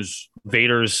knows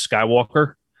Vader's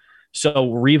Skywalker.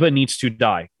 So Reva needs to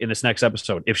die in this next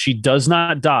episode. If she does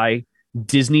not die,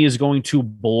 Disney is going to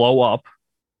blow up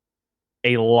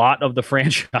a lot of the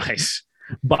franchise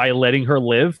by letting her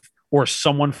live, or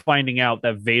someone finding out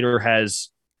that Vader has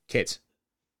Kids.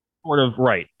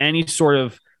 any sort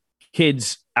of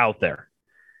kids out there.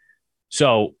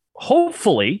 So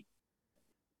hopefully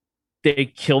they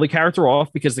kill the character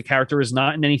off, because the character is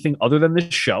not in anything other than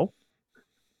this show.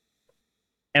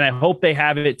 And I hope they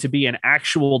have it to be an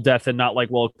actual death and not like,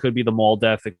 well, it could be the Maul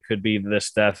death. It could be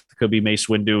this death. It could be Mace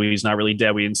Windu. He's not really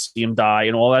dead. We didn't see him die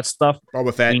and all that stuff.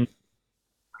 Boba Fett.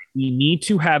 We need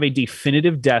to have a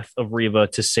definitive death of Reva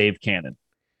to save canon.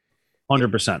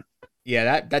 100%.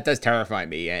 Yeah, that does terrify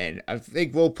me. And I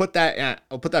think we'll put that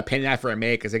pin in that for a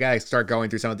minute, because I got to start going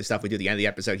through some of the stuff we do at the end of the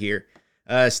episode here.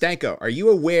 Stanko, are you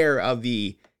aware of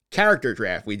the character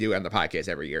draft we do on the podcast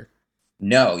every year?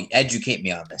 No, educate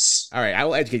me on this. All right, I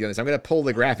will educate you on this. I'm going to pull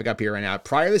the graphic up here right now.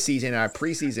 Prior to the season, our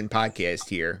preseason podcast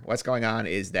here, what's going on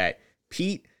is that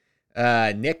Pete,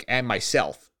 Nick, and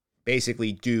myself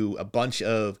basically do a bunch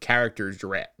of characters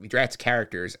draft. We draft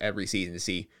characters every season to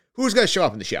see who's going to show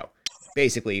up in the show.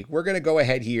 Basically, we're going to go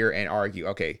ahead here and argue,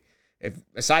 okay, if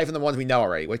aside from the ones we know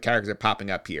already, what characters are popping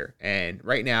up here? And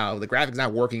right now, the graphic's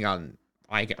not working on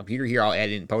my computer here. I'll add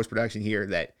in post-production here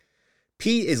that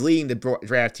Pete is leading the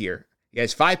draft here. He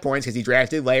has 5 points because he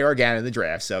drafted Leia Organa in the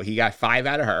draft, so he got 5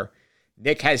 out of her.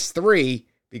 Nick has 3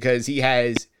 because he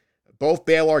has both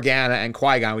Bail Organa and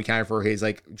Qui-Gon. We counted for his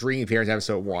dream appearance in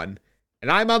episode 1.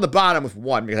 And I'm on the bottom with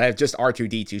 1 because I have just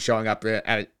R2-D2 showing up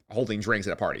at holding drinks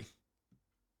at a party.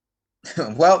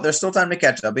 Well, there's still time to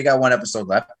catch up. We got 1 episode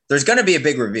left. There's going to be a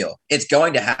big reveal. It's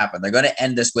going to happen. They're going to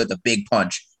end this with a big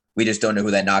punch. We just don't know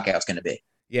who that knockout's going to be.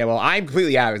 Yeah, well, I'm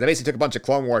completely out of it. I basically took a bunch of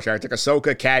Clone Wars. I took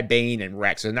Ahsoka, Cad Bane, and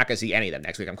Rex. So I'm not going to see any of them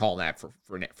next week. I'm calling that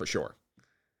for sure.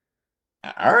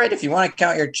 All right, if you want to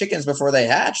count your chickens before they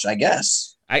hatch, I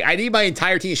guess. I need my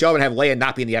entire team to show up and have Leia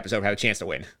not be in the episode and have a chance to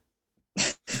win.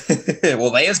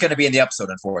 Well, Leia's going to be in the episode,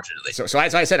 unfortunately. So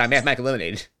that's why I said I'm mathematically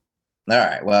eliminated. All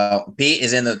right. Well, Pete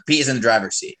is in the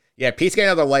driver's seat. Yeah, Pete's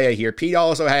getting another Leia here. Pete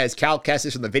also has Cal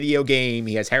Kestis from the video game.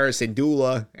 He has Harrison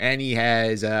Dula, and he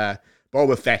has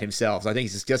Boba Fett himself. So I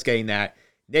think he's just getting that.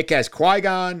 Nick has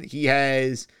Qui-Gon. He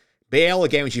has Bail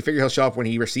again, which you figure he'll show up when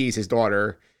he receives his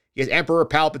daughter. He has Emperor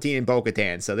Palpatine and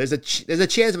Bo-Katan. So there's a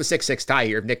chance of a 6-6 tie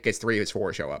here if Nick gets 3 of his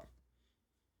 4 show up.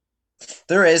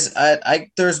 There is.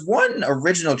 There's one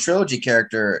original trilogy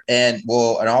character and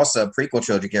also a prequel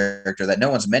trilogy character that no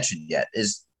one's mentioned yet.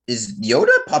 Is Yoda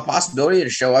a possibility to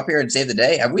show up here and save the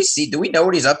day? Do we know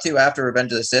what he's up to after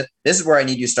Revenge of the Sith? This is where I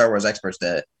need you Star Wars experts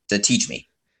to teach me.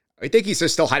 I think he's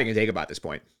just still hiding in Dagobah at this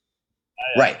point.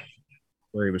 Right.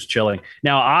 Where he was chilling.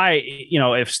 Now,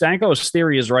 if Stanko's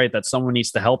theory is right that someone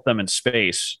needs to help them in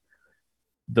space,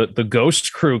 the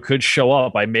Ghost crew could show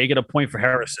up. I may get a point for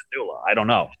Harrison Dula. I don't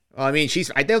know. Well, I mean,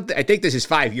 I think this is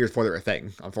 5 years before they're a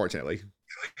thing, unfortunately.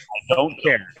 I don't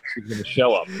care. She's going to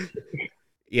show up.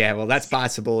 Yeah, well, that's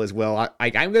possible as well.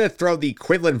 I'm going to throw the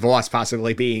Quinlan Voss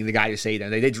possibly being the guy to say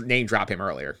them. They did name drop him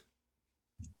earlier.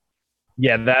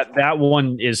 Yeah, that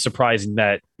one is surprising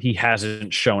that he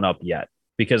hasn't shown up yet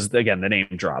because, again, the name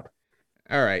drop.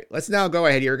 All right, let's now go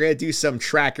ahead here. We're going to do some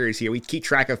trackers here. We keep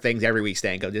track of things every week,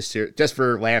 Stanko, just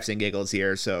for laughs and giggles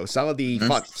here. So some of the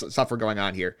fun stuff we're going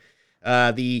on here.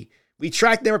 We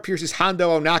tracked Never Pierce's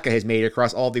Hondo Ohnaka has made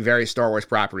across all the various Star Wars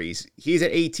properties. He's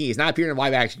at 18. He's not appearing in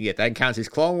live action yet. That counts his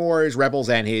Clone Wars, Rebels,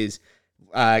 and his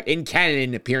in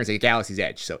canon appearance at Galaxy's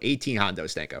Edge. So 18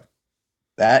 Hondos, Stanko.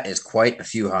 That is quite a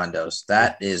few Hondos.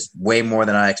 That is way more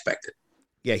than I expected.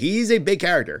 Yeah, he's a big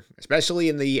character, especially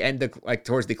in the end of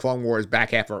towards the Clone Wars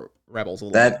back half of Rebels.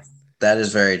 That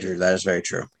is very true. That is very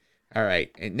true. All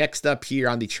right, and next up here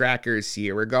on the trackers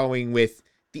here, we're going with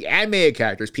the animated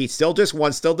characters. Pete, still just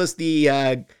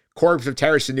the corpse of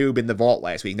Terra Sanoob in the vault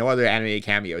last week. No other animated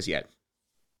cameos yet.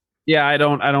 Yeah, I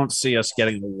don't see us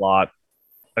getting a lot.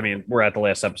 I mean, we're at the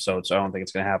last episode, so I don't think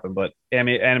it's going to happen. But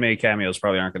animated cameos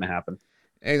probably aren't going to happen.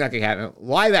 It's not going to happen.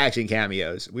 Live action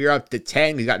cameos. We're up to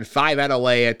 10. We've gotten 5 out of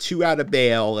Leia, 2 out of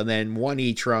Bail, and then 1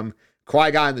 each from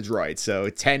Qui-Gon and the droid. So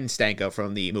 10 Stanko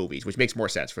from the movies, which makes more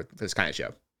sense for this kind of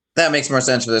show. That makes more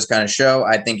sense for this kind of show.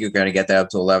 I think you're going to get that up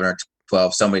to 11 or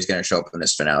 12. Somebody's going to show up in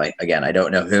this finale. Again, I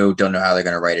don't know who, don't know how they're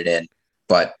going to write it in,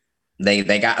 but they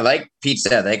got, like Pete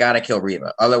said, they got to kill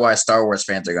Reva. Otherwise, Star Wars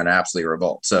fans are going to absolutely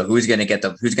revolt. So who's going to get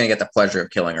the pleasure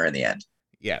of killing her in the end?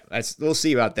 Yeah, we'll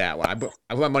see about that one. I put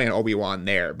my money on Obi-Wan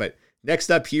there. But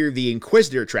next up here, the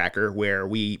Inquisitor tracker, where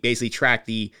we basically track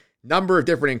the number of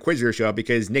different Inquisitors show up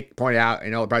because Nick pointed out,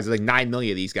 probably there's like 9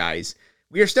 million of these guys.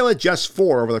 We are still at just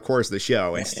 4 over the course of the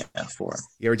show. Yeah, 4.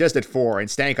 Yeah, we're just at 4.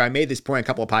 And Stank, I made this point a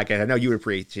couple of podcasts. I know you would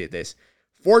appreciate this.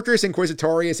 Fortress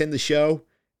Inquisitorius in the show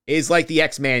is like the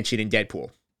X-Mansion in Deadpool.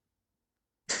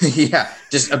 Yeah,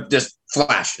 just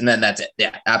Flash, and then that's it.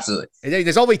 Yeah, absolutely. And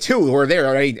there's only two who are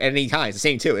there at any time. It's the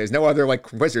same two. There's no other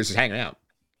like Inquisitors just hanging out.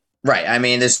 Right. I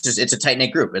mean, it's a tight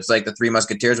knit group. It's like the Three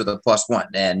Musketeers with a +1,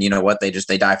 and you know what? They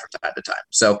die from time to time.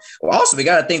 So also we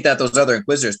got to think that those other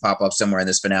Inquisitors pop up somewhere in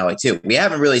this finale too. We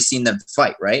haven't really seen them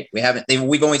fight, right?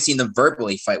 We've only seen them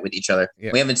verbally fight with each other.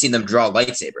 Yeah. We haven't seen them draw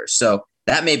lightsabers. So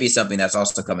that may be something that's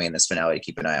also coming in this finale to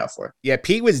keep an eye out for. Yeah,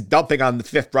 Pete was dumping on the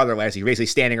fifth brother last week, basically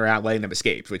standing around letting them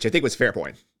escape, which I think was a fair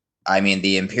point. I mean,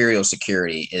 the Imperial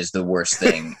security is the worst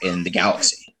thing in the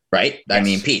galaxy, right? Yes. I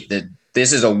mean, Pete,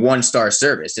 this is a 1-star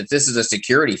service. If this is a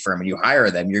security firm and you hire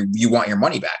them, you want your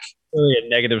money back. Really a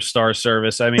negative star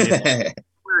service. I mean,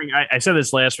 I said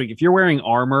this last week. If you're wearing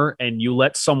armor and you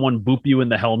let someone boop you in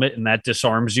the helmet and that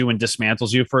disarms you and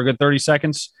dismantles you for a good 30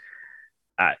 seconds,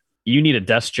 you need a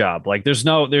desk job. Like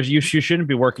you shouldn't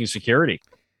be working security.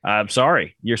 I'm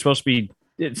sorry. You're supposed to be.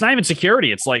 It's not even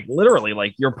security. It's like literally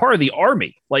like you're part of the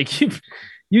army. Like you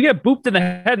get booped in the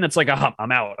head and it's like,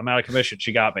 I'm out of commission.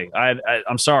 She got me.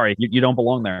 I'm sorry. You don't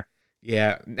belong there.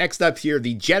 Yeah. Next up here,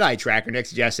 the Jedi tracker. Nick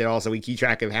suggested also we keep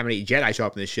track of how many Jedi show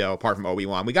up in this show apart from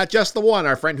Obi-Wan. We got just the one,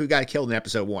 our friend who got killed in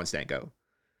episode 1, Stanko.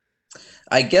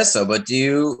 I guess so, but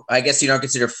I guess you don't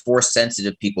consider Force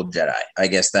sensitive people Jedi. I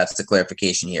guess that's the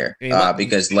clarification here.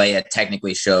 Because Leia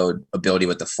technically showed ability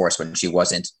with the Force when she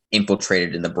wasn't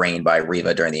infiltrated in the brain by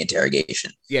Reva during the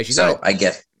interrogation. Yeah, she's I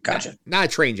guess gotcha. Not a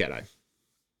trained Jedi.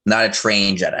 Not a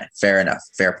trained Jedi. Fair enough.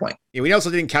 Fair point. Yeah, we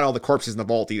also didn't count all the corpses in the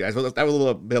vault either. That was a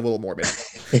little morbid.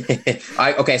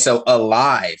 Okay, so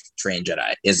alive trained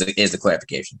Jedi is the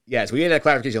clarification. Yes, we had that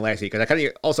clarification last week because I kind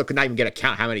of also could not even get a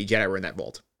count how many Jedi were in that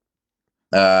vault.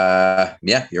 Yeah,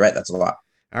 you're right. That's a lot.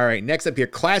 All right, next up here,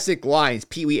 classic lines.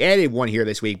 Pete, we added one here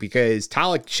this week because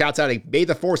Tala shouts out, "May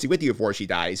the Force be with you" before she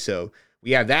dies. So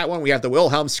we have that one. We have the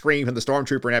Wilhelm scream from the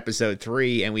Stormtrooper in episode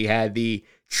 3, and we had the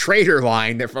traitor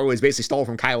line that was basically stolen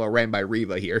from Kylo Ren by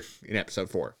Reva here in episode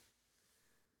 4.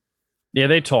 Yeah,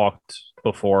 they talked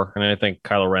before, and I think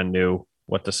Kylo Ren knew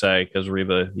what to say because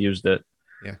Reva used it.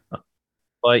 Yeah.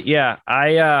 But yeah,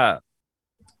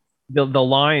 the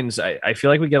lines, I feel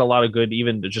like we get a lot of good,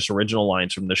 even just original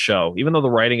lines from the show. Even though the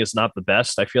writing is not the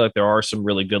best, I feel like there are some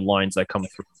really good lines that come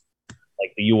through.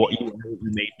 Like the you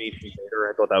made me later.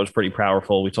 I thought that was pretty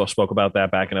powerful. We spoke about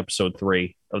that back in episode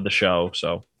 3 of the show.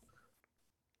 So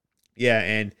yeah,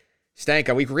 and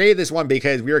Stanka, we created this one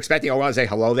because we were expecting Obi-Wan to say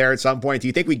hello there at some point. Do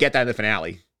you think we get that in the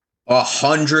finale?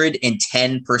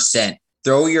 110%.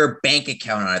 Throw your bank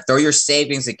account on it. Throw your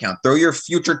savings account. Throw your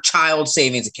future child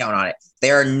savings account on it.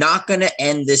 They are not going to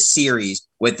end this series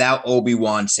without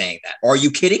Obi-Wan saying that. Are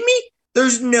you kidding me?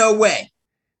 There's no way.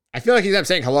 I feel like he's not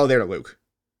saying hello there to Luke.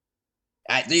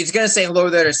 He's going to say hello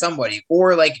there to somebody.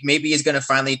 Or like maybe he's going to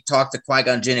finally talk to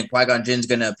Qui-Gon Jinn and Qui-Gon Jinn's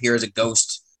going to appear as a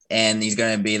ghost and he's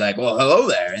going to be like, well, hello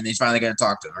there. And he's finally going to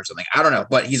talk to him or something. I don't know.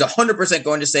 But he's 100%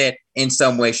 going to say it in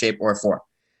some way, shape, or form.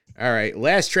 All right,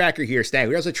 last tracker here, Stan.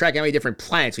 We also track how many different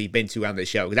planets we've been to on this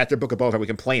show. Because after Book of Boba Fett, we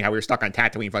complained how we were stuck on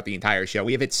Tatooine throughout the entire show.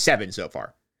 We have hit 7 so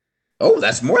far. Oh,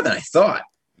 that's more than I thought.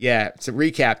 Yeah, to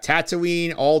recap,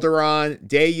 Tatooine, Alderaan,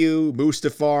 Dayu,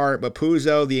 Mustafar,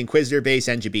 Mapuzo, the Inquisitor base,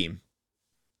 and Jabiim.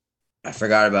 I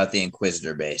forgot about the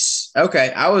Inquisitor base.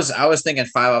 Okay, I was thinking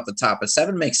 5 off the top, but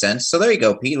 7 makes sense. So there you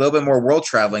go, Pete. A little bit more world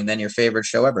traveling than your favorite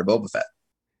show ever, Boba Fett.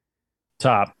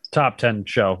 Top 10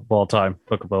 show of all time,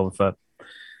 Book of Boba Fett.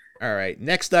 All right,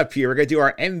 next up here, we're going to do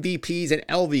our MVPs and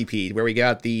LVPs, where we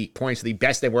got the points of the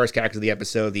best and worst characters of the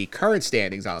episode, the current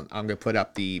standings on. I'm going to put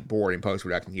up the board in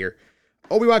post-production here.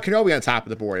 Obi-Wan Kenobi on top of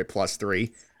the board at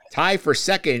 +3. Tie for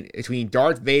second between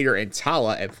Darth Vader and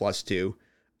Tala at +2.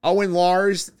 Owen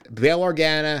Lars, Bail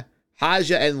Organa,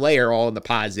 Haja, and Leia are all in the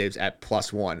positives at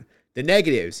 +1. The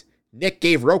negatives, Nick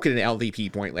gave Roken an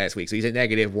LVP point last week, so he's at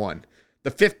 -1.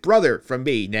 The fifth brother from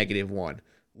me, -1.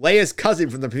 Leia's cousin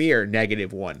from the premiere,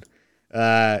 -1.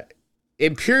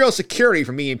 Imperial Security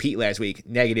from me and Pete last week,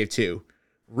 -2.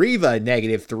 Reva,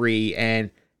 -3.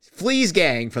 And Flea's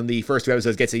Gang from the first 2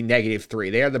 episodes gets a -3.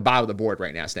 They are at the bottom of the board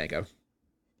right now, Stanko.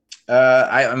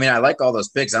 I mean, I like all those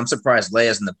picks. I'm surprised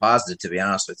Leia's in the positive, to be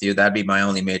honest with you. That'd be my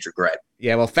only major gripe.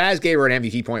 Yeah, well, Faz gave her an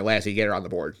MVP point last week. Get her on the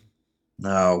board.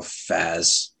 No,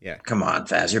 Faz. Yeah. Come on,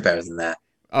 Faz. You're better than that.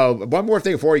 Oh, one more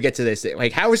thing before we get to this.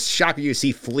 Like, how is it shocking you to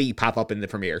see Flea pop up in the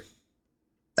premiere?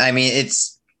 I mean, it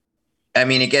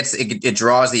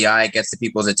draws the eye, it gets the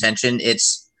people's attention.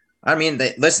 Listen,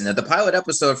 the pilot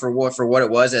episode for what it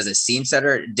was as a scene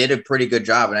setter did a pretty good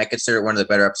job, and I consider it one of the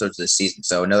better episodes of the season.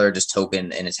 So another just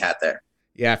token in his hat there.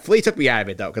 Yeah, Flea took me out of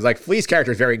it though, because like Flea's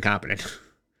character is very incompetent.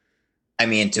 I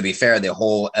mean, to be fair, the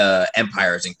whole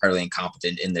Empire is incredibly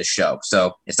incompetent in this show,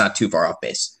 so it's not too far off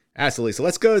base. Absolutely. So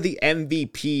let's go to the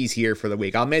MVPs here for the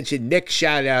week. I'll mention Nick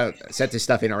shout out, set this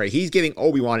stuff in already. He's giving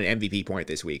Obi-Wan an MVP point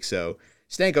this week. So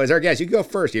Stanko, as our guest, you can go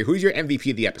first here. Who's your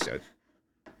MVP of the episode?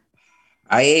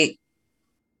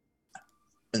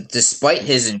 Despite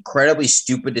his incredibly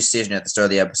stupid decision at the start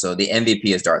of the episode, the MVP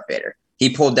is Darth Vader. He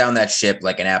pulled down that ship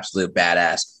like an absolute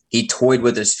badass. He toyed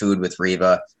with his food with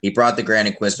Reva. He brought the Grand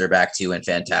Inquisitor back to you in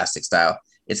fantastic style.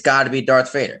 It's got to be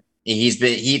Darth Vader.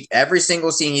 Every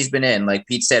single scene he's been in, like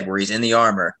Pete said, where he's in the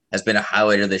armor, has been a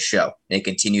highlight of this show, and it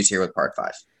continues here with part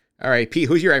 5. All right, Pete,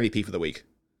 who's your MVP for the week?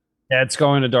 Yeah, it's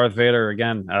going to Darth Vader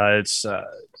again. It's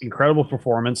incredible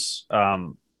performance.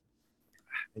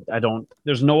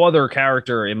 There's no other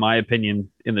character, in my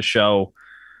opinion, in the show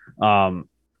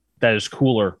that is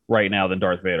cooler right now than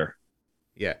Darth Vader.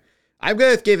 Yeah. I'm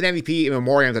going to give an MVP in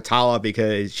memoriam to Tala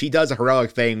because she does a heroic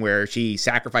thing where she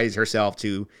sacrifices herself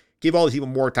to give all these people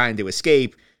more time to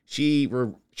escape. She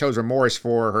shows remorse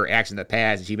for her actions in the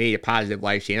past, and she made a positive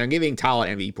life change. I'm giving Tala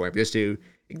an MVP point just to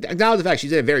acknowledge the fact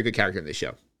she's a very good character in this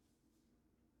show.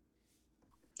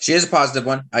 She is a positive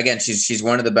one. Again, she's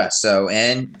one of the best. So,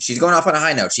 and she's going off on a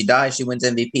high note. She dies, she wins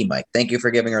MVP, Mike. Thank you for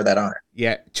giving her that honor.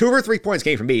 Yeah, 2 of her 3 points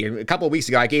came from me. And a couple of weeks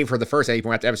ago, I gave her the first MVP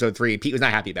point after episode 3, and Pete was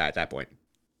not happy about it at that point.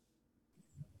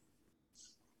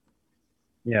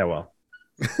 Yeah, well.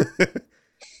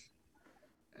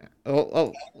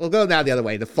 We'll go now the other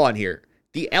way. The fun here.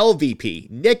 The LVP.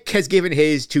 Nick has given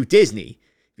his to Disney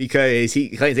because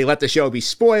he claims they let the show be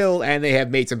spoiled and they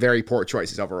have made some very poor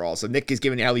choices overall. So Nick is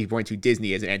giving an LVP point to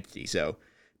Disney as an entity. So,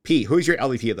 Pete, who's your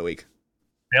LVP of the week?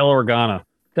 Bail Organa. What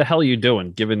the hell are you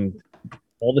doing, given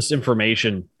all this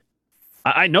information?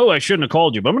 I know I shouldn't have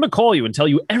called you, but I'm going to call you and tell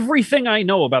you everything I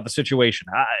know about the situation.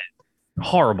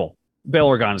 Horrible. Bail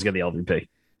Organa's got the LVP.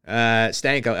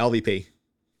 Stanko, LVP.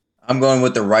 I'm going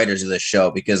with the writers of the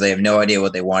show because they have no idea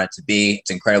what they want it to be. It's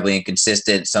incredibly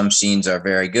inconsistent. Some scenes are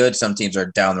very good. Some teams are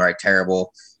downright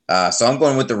terrible. So I'm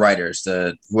going with the writers.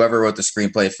 Whoever wrote the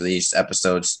screenplay for these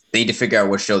episodes, they need to figure out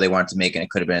what show they wanted to make, and it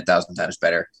could have been 1,000 times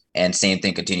better. And same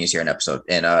thing continues here in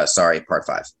part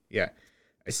 5. Yeah.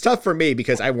 It's tough for me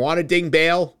because I want to ding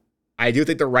Bail. I do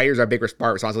think the writers are a big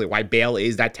part responsibility why Bail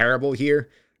is that terrible here.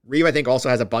 Reeve, I think, also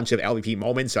has a bunch of LVP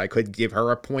moments, so I could give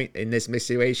her a point in this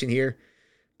situation here.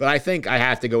 But I think I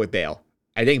have to go with Bail.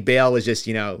 I think Bail is just,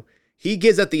 he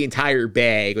gives up the entire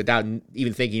bag without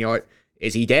even thinking, what,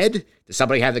 is he dead? Does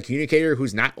somebody have the communicator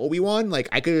who's not Obi-Wan? Like,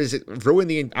 I could have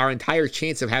ruined our entire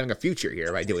chance of having a future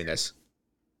here by doing this.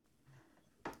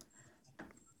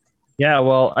 Yeah,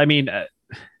 well, I mean,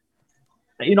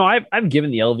 I've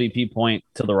given the LVP point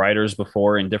to the writers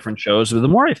before in different shows, but the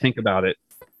more I think about it,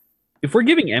 if we're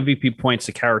giving MVP points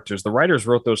to characters, the writers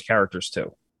wrote those characters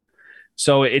too.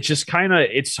 So it's just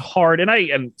it's hard. And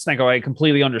Stanko, I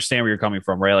completely understand where you're coming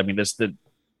from, right? I mean,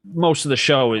 most of the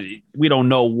show, we don't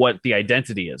know what the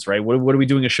identity is, right? What are we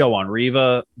doing a show on?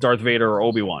 Reva, Darth Vader, or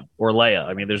Obi-Wan, or Leia?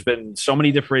 I mean, there's been so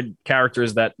many different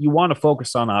characters that you want to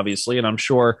focus on, obviously. And I'm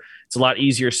sure it's a lot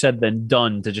easier said than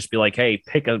done to just be like, hey,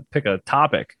 pick a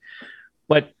topic.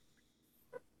 But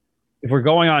if we're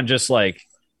going on just like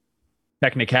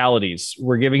technicalities,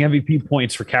 we're giving MVP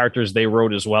points for characters they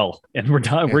wrote as well, and we're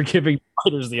giving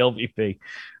writers the LVP.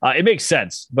 It makes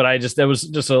sense, but that was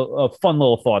just a fun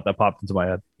little thought that popped into my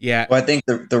head. Yeah, well, I think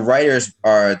the writers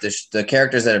are the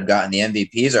characters that have gotten the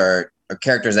MVPs are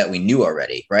characters that we knew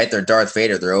already, right? They're Darth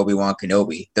Vader, they're Obi-Wan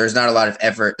Kenobi. There's not a lot of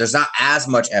effort. There's not as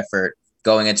much effort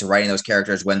going into writing those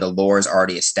characters when the lore is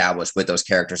already established with those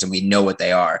characters, and we know what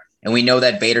they are, and we know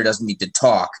that Vader doesn't need to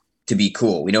talk to be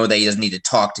cool. We know that he doesn't need to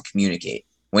talk to communicate.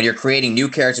 When you're creating new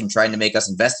characters and trying to make us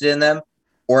invested in them,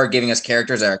 or giving us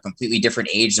characters that are a completely different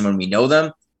age than when we know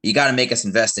them, you got to make us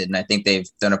invested. And I think they've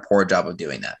done a poor job of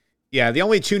doing that. Yeah, the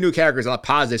only 2 new characters on the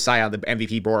positive side on the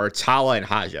MVP board are Tala and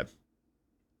Haja.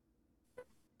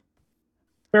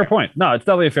 Fair point. No, it's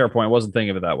definitely a fair point. I wasn't thinking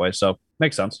of it that way, so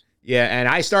makes sense. Yeah, and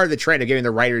I started the trend of giving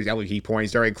the writers MVP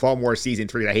points during Clone Wars Season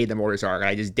 3. I hate the Mortis arc, and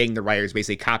I just dinged the writers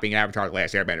basically copying Avatar The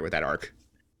Last Airbender with that arc.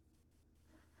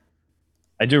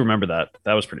 I do remember that.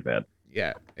 That was pretty bad.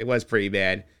 Yeah, it was pretty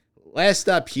bad. Last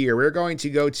up here, we're going to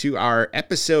go to our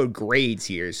episode grades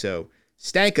here. So,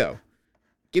 Stanko,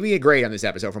 give me a grade on this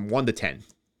episode from 1 to 10.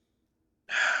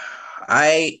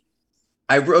 I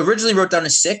originally wrote down a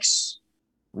 6,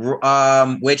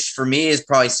 which for me is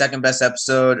probably second best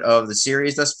episode of the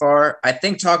series thus far. I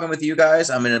think talking with you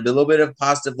guys, I'm in a little bit of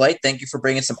positive light. Thank you for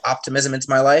bringing some optimism into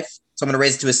my life. So I'm going to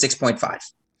raise it to a 6.5.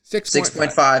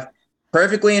 6.5.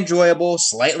 Perfectly enjoyable,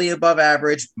 slightly above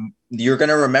average. You're going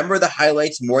to remember the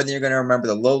highlights more than you're going to remember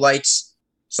the lowlights.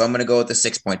 So I'm going to go with the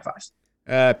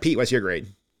 6.5. Pete, what's your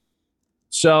grade?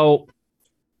 So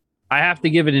I have to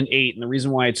give it an 8, and the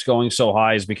reason why it's going so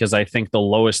high is because I think the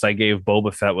lowest I gave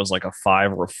Boba Fett was like a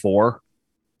 5 or a 4,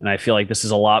 and I feel like this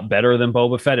is a lot better than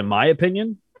Boba Fett in my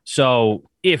opinion. So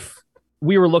if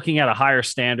we were looking at a higher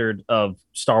standard of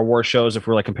Star Wars shows, if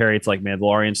we're like comparing it to like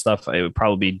Mandalorian stuff, it would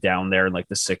probably be down there in like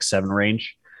the 6-7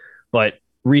 range. But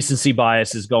recency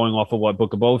bias is going off of what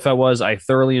Book of Boba Fett was. I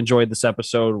thoroughly enjoyed this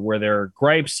episode. Where there are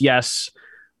gripes, yes.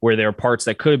 Where there are parts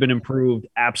that could have been improved,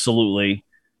 absolutely.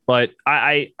 But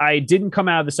I didn't come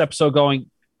out of this episode going,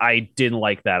 I didn't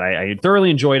like that. I thoroughly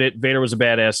enjoyed it. Vader was a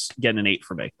badass, getting an 8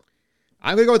 for me.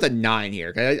 I'm going to go with a 9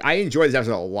 here, because I enjoyed this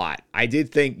episode a lot. I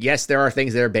did think, yes, there are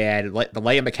things that are bad. The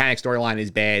Leia mechanic storyline is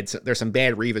bad. So there's some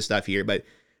bad Reva stuff here, but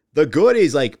the good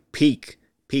is like peak,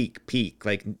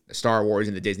 like Star Wars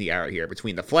in the Disney era here,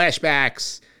 between the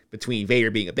flashbacks, between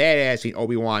Vader being a badass, between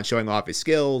Obi-Wan showing off his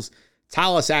skills,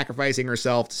 Tala sacrificing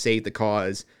herself to save the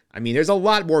cause. I mean, there's a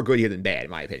lot more good here than bad, in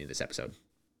my opinion, this episode.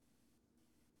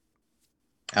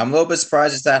 I'm a little bit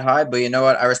surprised it's that high, but you know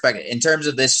what? I respect it. In terms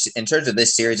of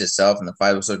this series itself and the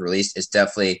 5-episode release, it's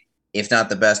definitely, if not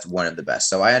the best, one of the best.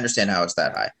 So I understand how it's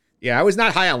that high. Yeah, I was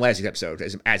not high on last week's episode.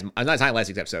 I'm not high on last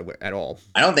week's episode at all.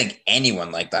 I don't think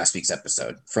anyone liked last week's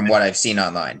episode, from what I've seen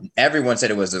online. Everyone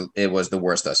said it was the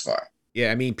worst thus far.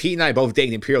 Yeah, I mean, Pete and I both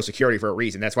dating Imperial Security for a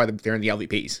reason. That's why they're in the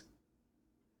LVPs.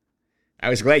 I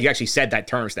was glad you actually said that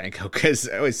term, Stanko, because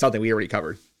it was something we already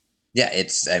covered. Yeah, it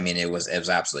was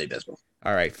absolutely abysmal.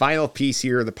 All right, final piece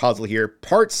here, the puzzle here.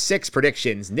 Part 6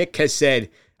 predictions. Nick has said,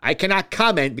 I cannot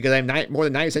comment because I'm not more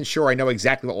than 90% sure I know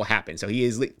exactly what will happen. So he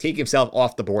is taking himself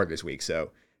off the board this week. So,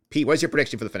 Pete, what's your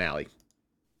prediction for the finale?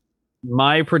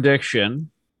 My prediction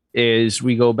is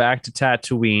we go back to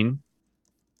Tatooine.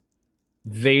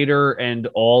 Vader and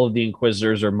all of the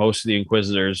Inquisitors, or most of the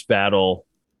Inquisitors, battle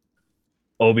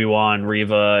Obi-Wan,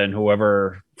 Reva, and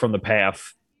whoever from the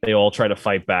path. They all try to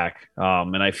fight back.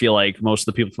 And I feel like most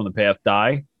of the people from the path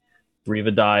die.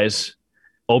 Reva dies.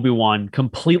 Obi-Wan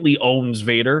completely owns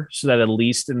Vader, so that at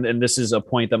least, and this is a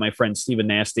point that my friend Stephen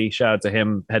Nasty, shout out to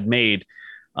him, had made,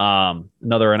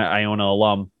 another Iona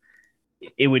alum,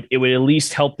 it would at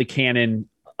least help the canon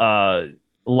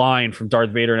line from Darth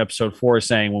Vader in episode 4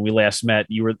 saying, when we last met,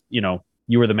 you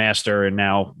were the master, and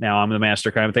now I'm the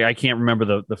master, kind of thing. I can't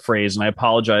remember the phrase, and I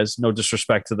apologize. No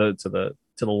disrespect to the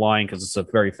line, because it's a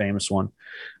very famous one.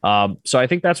 So I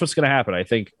think that's what's going to happen. I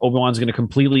think Obi-Wan's going to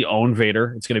completely own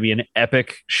Vader. It's going to be an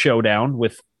epic showdown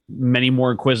with many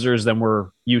more Inquisitors than we're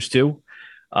used to.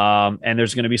 And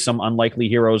there's going to be some unlikely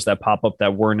heroes that pop up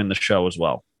that weren't in the show as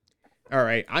well. All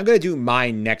right, I'm going to do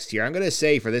mine next here. I'm going to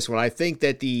say for this one, I think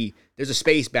that there's a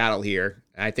space battle here.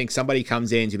 I think somebody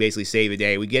comes in to basically save the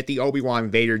day. We get the Obi-Wan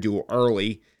Vader duel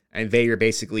early, and Vader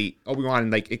basically,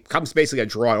 Obi-Wan, it comes basically a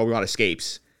draw, and Obi-Wan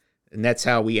escapes. And that's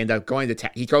how we end up going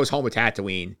to, he goes home with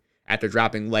Tatooine after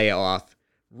dropping Leia off.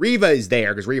 Reva is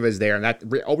there, because Reva is there, and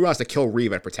Obi-Wan wants to kill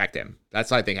Reva to protect him.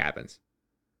 That's what I think happens.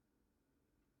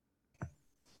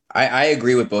 I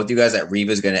agree with both you guys that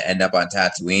Reva's going to end up on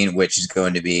Tatooine, which is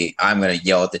going to be, I'm going to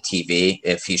yell at the TV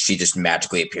if she just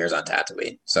magically appears on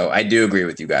Tatooine. So I do agree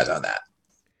with you guys on that.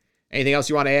 Anything else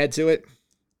you want to add to it?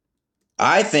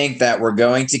 I think that we're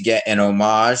going to get an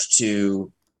homage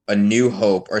to A New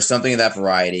Hope or something of that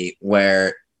variety,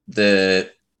 where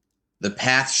the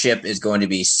Path ship is going to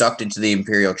be sucked into the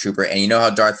Imperial Trooper. And you know how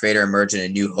Darth Vader emerged in A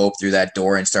New Hope through that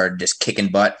door and started just kicking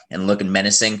butt and looking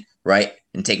menacing, right?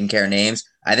 And taking care of names.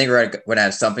 I think we're going to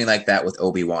have something like that with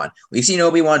Obi-Wan. We've seen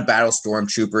Obi-Wan battle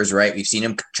stormtroopers, right? We've seen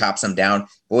him chop some down,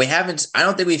 but I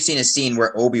don't think we've seen a scene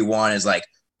where Obi-Wan is like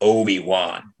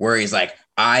Obi-Wan, where he's like,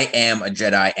 I am a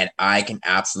Jedi and I can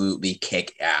absolutely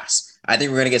kick ass. I think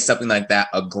we're going to get something like that,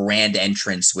 a grand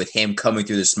entrance with him coming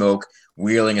through the smoke,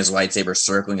 wielding his lightsaber,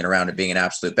 circling it around and being an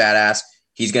absolute badass.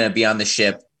 He's going to be on the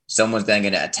ship. Someone's then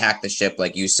going to attack the ship,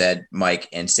 like you said, Mike,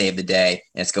 and save the day.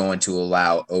 And it's going to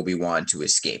allow Obi-Wan to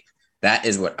escape. That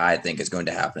is what I think is going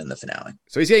to happen in the finale.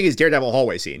 So he's getting his Daredevil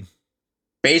hallway scene.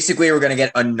 Basically, we're going to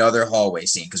get another hallway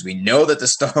scene because we know that the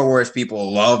Star Wars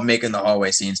people love making the hallway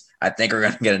scenes. I think we're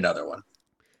going to get another one.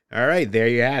 All right, there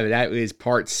you have it. That is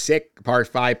part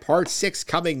 5. Part 6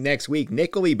 coming next week.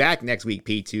 Nick will be back next week,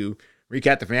 Pete, to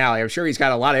recap the finale. I'm sure he's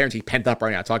got a lot of energy pent up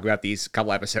right now talking about these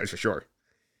couple episodes for sure.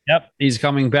 Yep, he's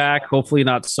coming back. Hopefully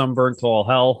not sunburnt to all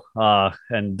hell.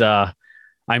 And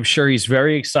I'm sure he's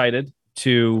very excited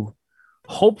to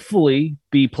hopefully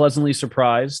be pleasantly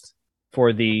surprised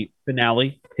for the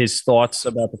finale. His thoughts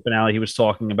about the finale. He was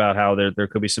talking about how there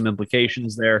could be some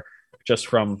implications there just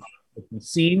from the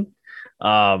scene.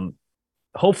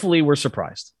 Hopefully we're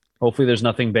surprised. Hopefully there's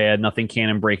nothing bad, nothing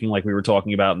canon breaking like we were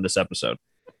talking about in this episode.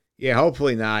 Yeah,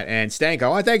 hopefully not. And Stanko, I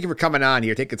want to thank you for coming on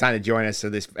here, taking the time to join us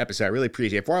for this episode. I really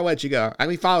appreciate it. Before I let you go, I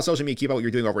mean, follow social media, keep up what you're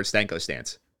doing over at Stanko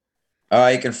Stance.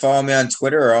 You can follow me on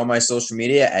Twitter or all my social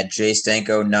media at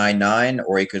jstanko99,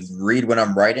 or you could read what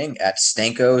I'm writing at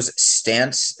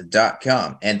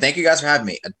stankosstance.com. And thank you guys for having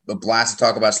me. A blast to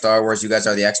talk about Star Wars. You guys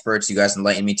are the experts. You guys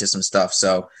enlightened me to some stuff.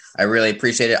 So I really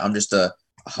appreciate it. I'm just a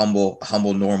humble,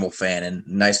 normal fan, and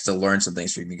nice to learn some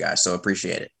things from you guys. So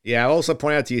appreciate it. Yeah, I'll also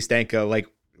point out to you, Stanko, like,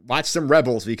 watch some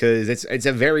Rebels because it's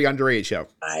a very underrated show.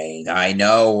 I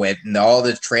know. All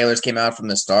the trailers came out from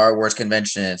the Star Wars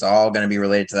convention. It's all going to be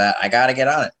related to that. I got to get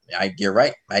on it. You're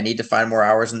right. I need to find more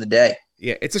hours in the day.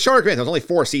 Yeah, it's a shorter convention. There's only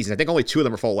 4 seasons. I think only 2 of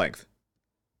them are full length.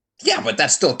 Yeah, but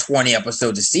that's still 20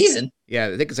 episodes a season. Yeah,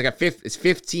 I think it's like it's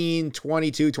 15,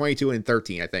 22, 22, and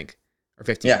 13, I think. Or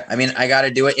 15. Yeah, I mean, I got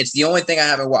to do it. It's the only thing I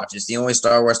haven't watched. It's the only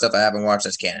Star Wars stuff I haven't watched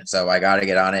that's canon. So I got to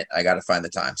get on it. I got to find the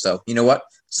time. So you know what?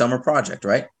 Summer project,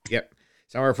 right? Yep.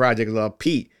 Summer project.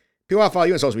 Pete, people want to follow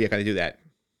you on social media. Can I do that?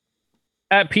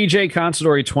 At PJ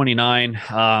Considori 29,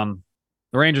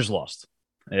 the Rangers lost.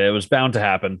 It was bound to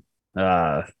happen.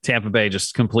 Tampa Bay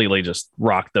just completely just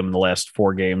rocked them in the last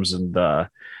 4 games, and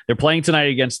they're playing tonight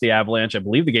against the Avalanche. I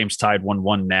believe the game's tied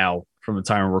 1-1 now from the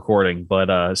time of recording, but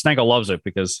Stanko loves it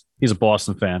because he's a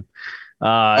Boston fan.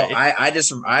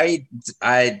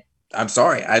 I'm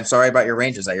sorry. I'm sorry about your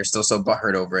Rangers that you're still so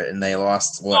butthurt over it, and they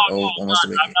lost almost a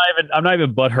week. I'm not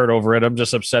even butthurt over it. I'm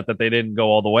just upset that they didn't go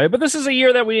all the way. But this is a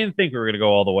year that we didn't think we were going to go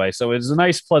all the way, so it's a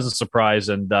nice, pleasant surprise,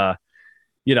 and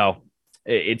it'll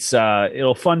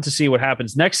fun to see what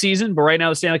happens next season. But right now,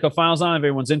 the Stanley Cup Finals on. If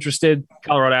everyone's interested,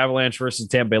 Colorado Avalanche versus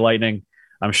Tampa Bay Lightning.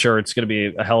 I'm sure it's going to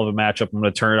be a hell of a matchup. I'm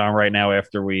going to turn it on right now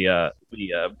after we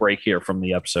break here from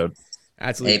the episode.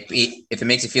 Absolutely. Hey, Pete, if it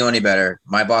makes you feel any better,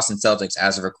 my Boston Celtics,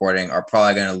 as of recording, are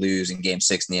probably going to lose in Game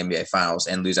 6 in the NBA Finals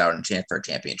and lose out in chance for a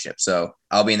championship. So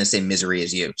I'll be in the same misery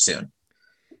as you soon.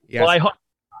 Yes. Well, I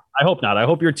hope not. I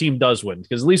hope your team does win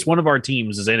because at least one of our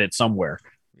teams is in it somewhere.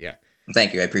 Yeah.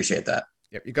 Thank you. I appreciate that.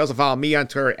 Yep. You can also follow me on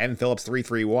Twitter,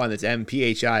 mphillips331. That's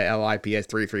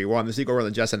MPHILIPS331. This week over on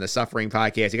the Just and the Suffering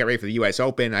podcast. I got ready for the U.S.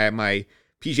 Open. I have my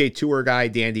PGA Tour guy,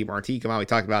 Dan DiMartini, come on. We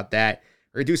talked about that.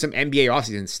 We're going to do some NBA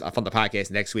offseason stuff on the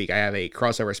podcast next week. I have a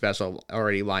crossover special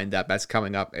already lined up. That's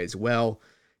coming up as well.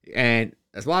 And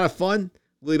it's a lot of fun.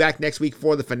 We'll be back next week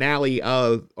for the finale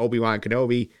of Obi-Wan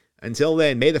Kenobi. Until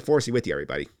then, may the Force be with you,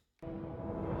 everybody.